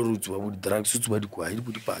se tlo rutwa bo drugs tsuba di kwa di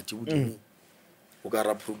bo dipatse bo di o ka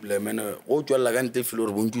ra problem ene o tswalla ka nte filo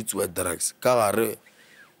re bontsi tsuba drugs ka gare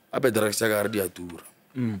a be drugs ya gare di atura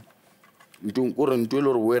ntong gore ntwe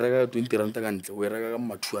le re o reka 20 rand ka ntle o reka ka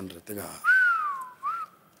ma 200 ka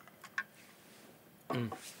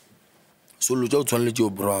so lo tšwa tshwanetse o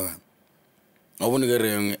broga a bone ke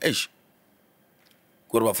reng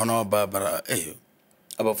gore ba fana ba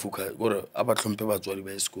a ba fuka gore a ba tlhompe batswadi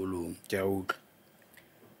ba sekolong ke a utlwa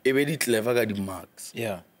e be di clever ka di marks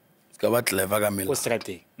ka ba clever ka mela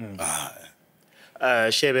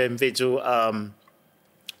Shebe mfethu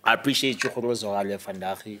I appreciate you gore zo ga le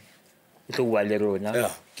vandag o tlo bua le rona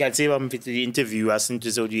ke a tseba mfethu di interview a sentse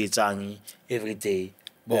tse o di etsang every day.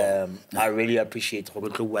 I really appreciate gore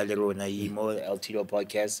tlo bua le rona mo L-TIDO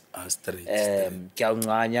Podcast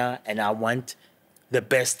and I want the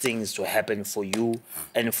best things to happen for you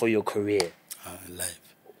and for your career life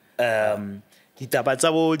ditaba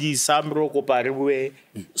tsa bo di samro ko parwe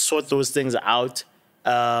sort those things out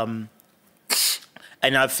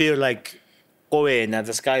and I feel like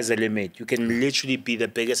the sky's the limit. You can literally be the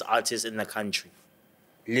biggest artist in the country,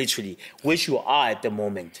 literally, which you are at the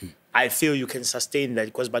moment. I feel you can sustain that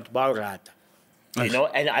because you know,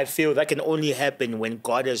 and I feel that can only happen when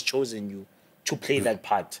God has chosen you to play that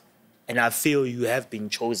part. And I feel you have been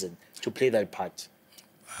chosen to play that part.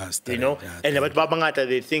 You know, and about Babangata,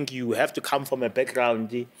 they think you have to come from a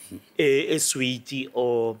background, a sweetie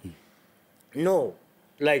or no.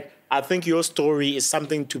 Like, I think your story is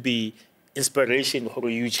something to be inspiration. How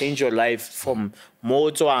you change your life from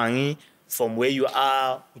Motoangi, from where you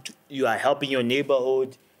are helping your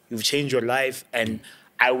neighborhood. You've changed your life, and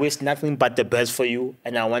I wish nothing but the best for you,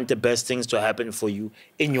 and I want the best things to happen for you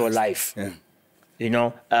in your life. You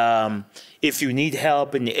know, if you need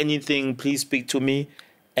help in anything, please speak to me,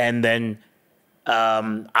 and then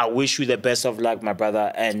I wish you the best of luck, my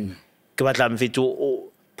brother, and put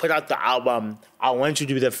out the album. I want you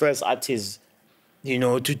to be the first artist, you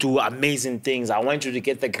know, to do amazing things. I want you to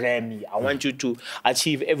get the Grammy. I want you to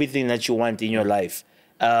achieve everything that you want in your life.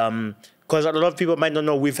 Because a lot of people might not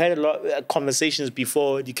know. We've had a lot of conversations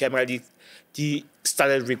before the camera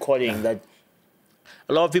started recording that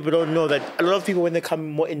a lot of people don't know that a lot of people, when they come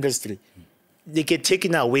in more industry, they get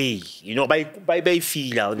taken away, you know, by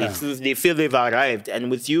feel. They feel they've arrived. And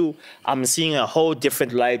with you, I'm seeing a whole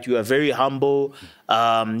different light. You are very humble.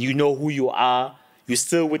 You know who you are. You're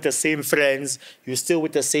still with the same friends. You're still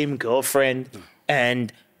with the same girlfriend.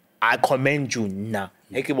 And I commend you now.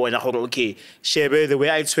 Okay, Shebe, the way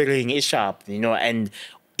I swearing is sharp, you know, and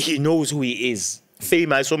he knows who he is.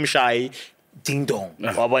 Famous, some shy, ding dong.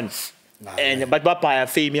 And but Bapaya,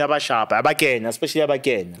 famous, sharp, especially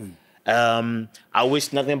again. I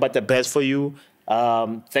wish nothing but the best for you.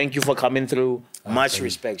 Thank you for coming through. Much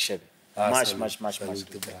respect, Shebe. Much.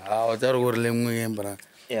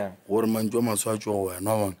 Yeah.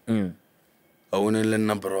 I wouldn't let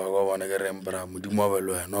number of one again,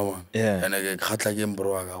 Mudimo, no one. Yeah. And I get Hatlagin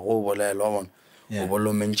Broaga, over Lovan,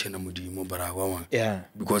 over mention a Mudimo Baragoman. Yeah.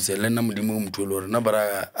 Because a Lena Mudimum to Lord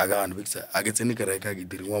Nabara Agan Vixer, I get any Karaka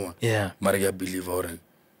did woman. Yeah. Maria believe or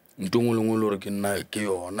Tungulungulokin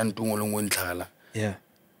Keo, Nantungulun Tala. Yeah.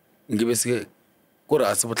 Give us a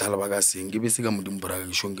Kora Sabatalabaga sing, give us a Mudim Braga,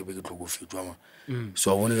 showing give it to go fit drama.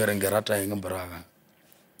 So I want to get in Garata and Braga.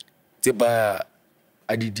 Tipa.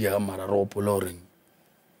 Adidia mararo poloring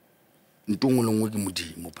ntungulong ke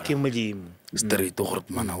modimo straight to hort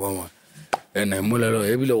mana wa ene molelo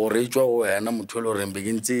e bile gore tswa go wena motholo re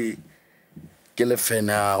mbekentse ke le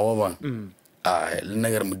fena wa ba le nna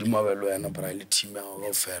re modimo a belo wena bra le team ya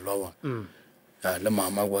go fela wa le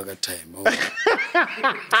mama kwa ka time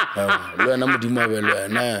le wena modimo a belo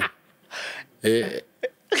wena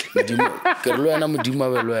modimo ke le wena modimo a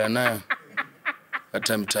belo wena ka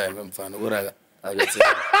time mfana gore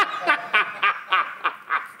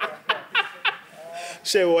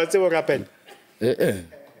She, what's your rappel?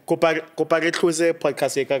 Kopare close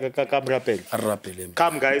podcast ka rappel.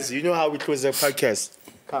 Come guys, you know how we close the podcast.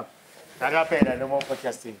 Come. Rappel no more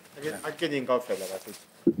podcasting. I can't go fella that's it.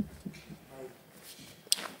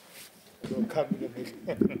 Come.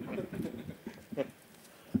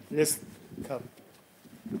 Let's come.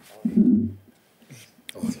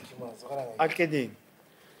 I can't.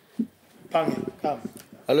 Come.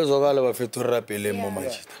 Allo zogala ba fetura pele mo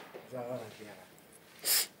majita.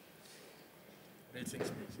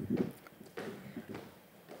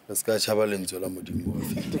 Ska chaba lentswe la modimo wa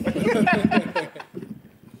feta.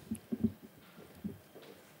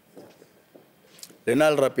 Lena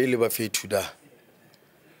al rapele ba fetu da.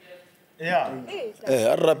 Yeah.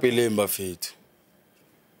 Al rapele ba fetu.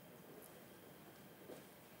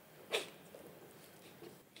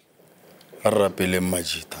 Al rapele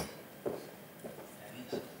majita.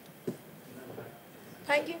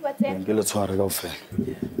 Thank you, what's that? Ke le tshware ka ofela.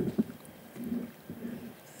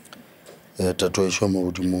 Tato e shoma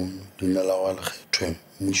godimo dina la wa le kgethwe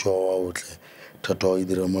mmusho wa otle tato e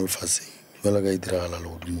dira mo lefaseng jwala ka e diragala le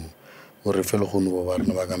godimo o re fele go no ba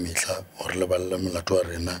rena ba ka mehla o re le balla molato wa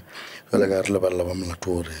rena jwala ka re le balla ba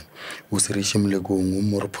molato wa rena o se re shimle go ngwe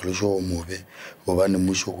mo re pholosho o mobe go bane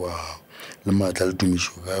mmusho kwa le matla le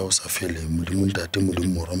tumisho ka o sa fele modimo ntate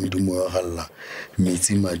modimo ra modimo wa galla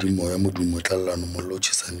metsi madimo ya modimo tlallano mo lo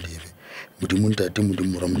tshesandebe modimo ntate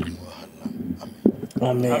modimo ra modimo wa galla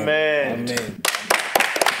amen. Amen.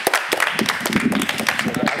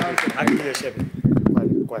 Amen.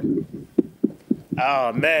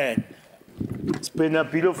 Oh man, it's been a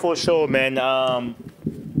beautiful show, man.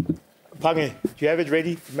 Pange, do you have it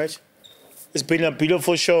ready? Match? It's been a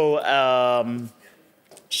beautiful show,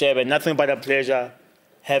 Shebe. Nothing but a pleasure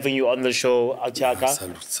having you on the show, Altaka.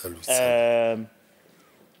 Salute.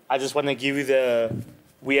 I just want to give you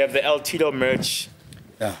we have the L-TIDO merch.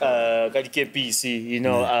 Yeah. Got to get PC, you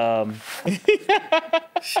know.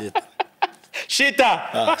 Shit.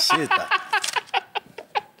 Shita. Shit.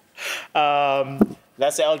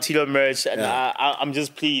 That's the L-TIDO merch, and I'm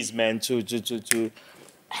just pleased, man, to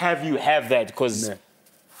have you have that, because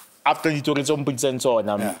after the tourism and so on,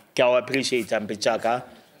 I appreciate Pechaka.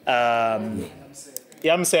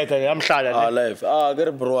 I'm sad. I'm shy. Life. Get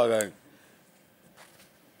a bro again.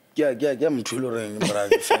 Yeah, I'm tooling, but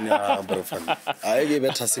I gave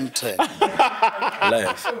it a simple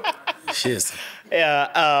life. Cheers.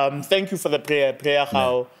 Yeah, thank you for the prayer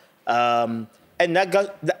how, and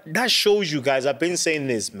that shows you guys, I've been saying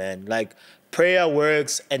this, man, like prayer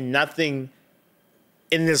works and nothing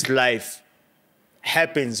in this life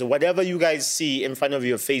happens. Whatever you guys see in front of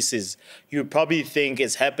your faces, you probably think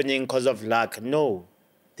it's happening because of luck. No,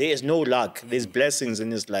 there is no luck. There's blessings in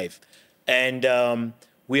this life. And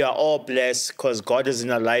we are all blessed because God is in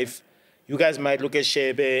our life. You guys might look at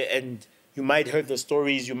Shebe and you might hear the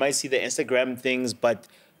stories, you might see the Instagram things, but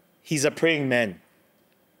he's a praying man.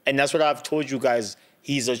 And that's what I've told you guys.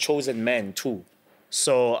 He's a chosen man too.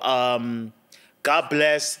 So God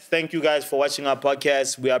bless. Thank you guys for watching our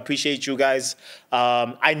podcast. We appreciate you guys.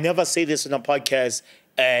 I never say this in a podcast,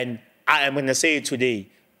 and I am going to say it today.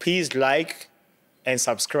 Please like and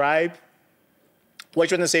subscribe. What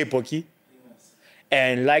you want to say, Poki?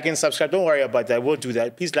 And like and subscribe. Don't worry about that. We'll do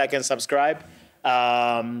that. Please like and subscribe.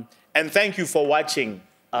 And thank you for watching.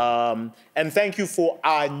 And thank you for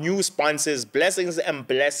our new sponsors. Blessings and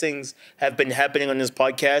blessings have been happening on this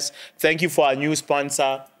podcast. Thank you for our new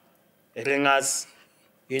sponsor, Ringas.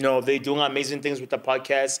 You know, they're doing amazing things with the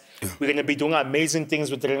podcast. We're going to be doing amazing things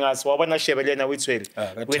with Ringas. We're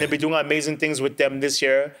going to be doing amazing things with them this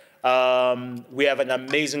year. We have an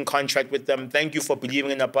amazing contract with them. Thank you for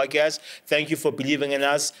believing in the podcast. Thank you for believing in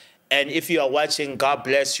us. And if you are watching, God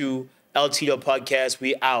bless you. L-TIDO Podcast,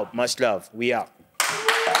 we out. Much love. We out.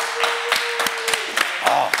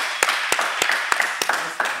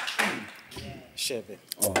 Shebe.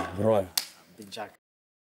 Oh, bro. Big Jack.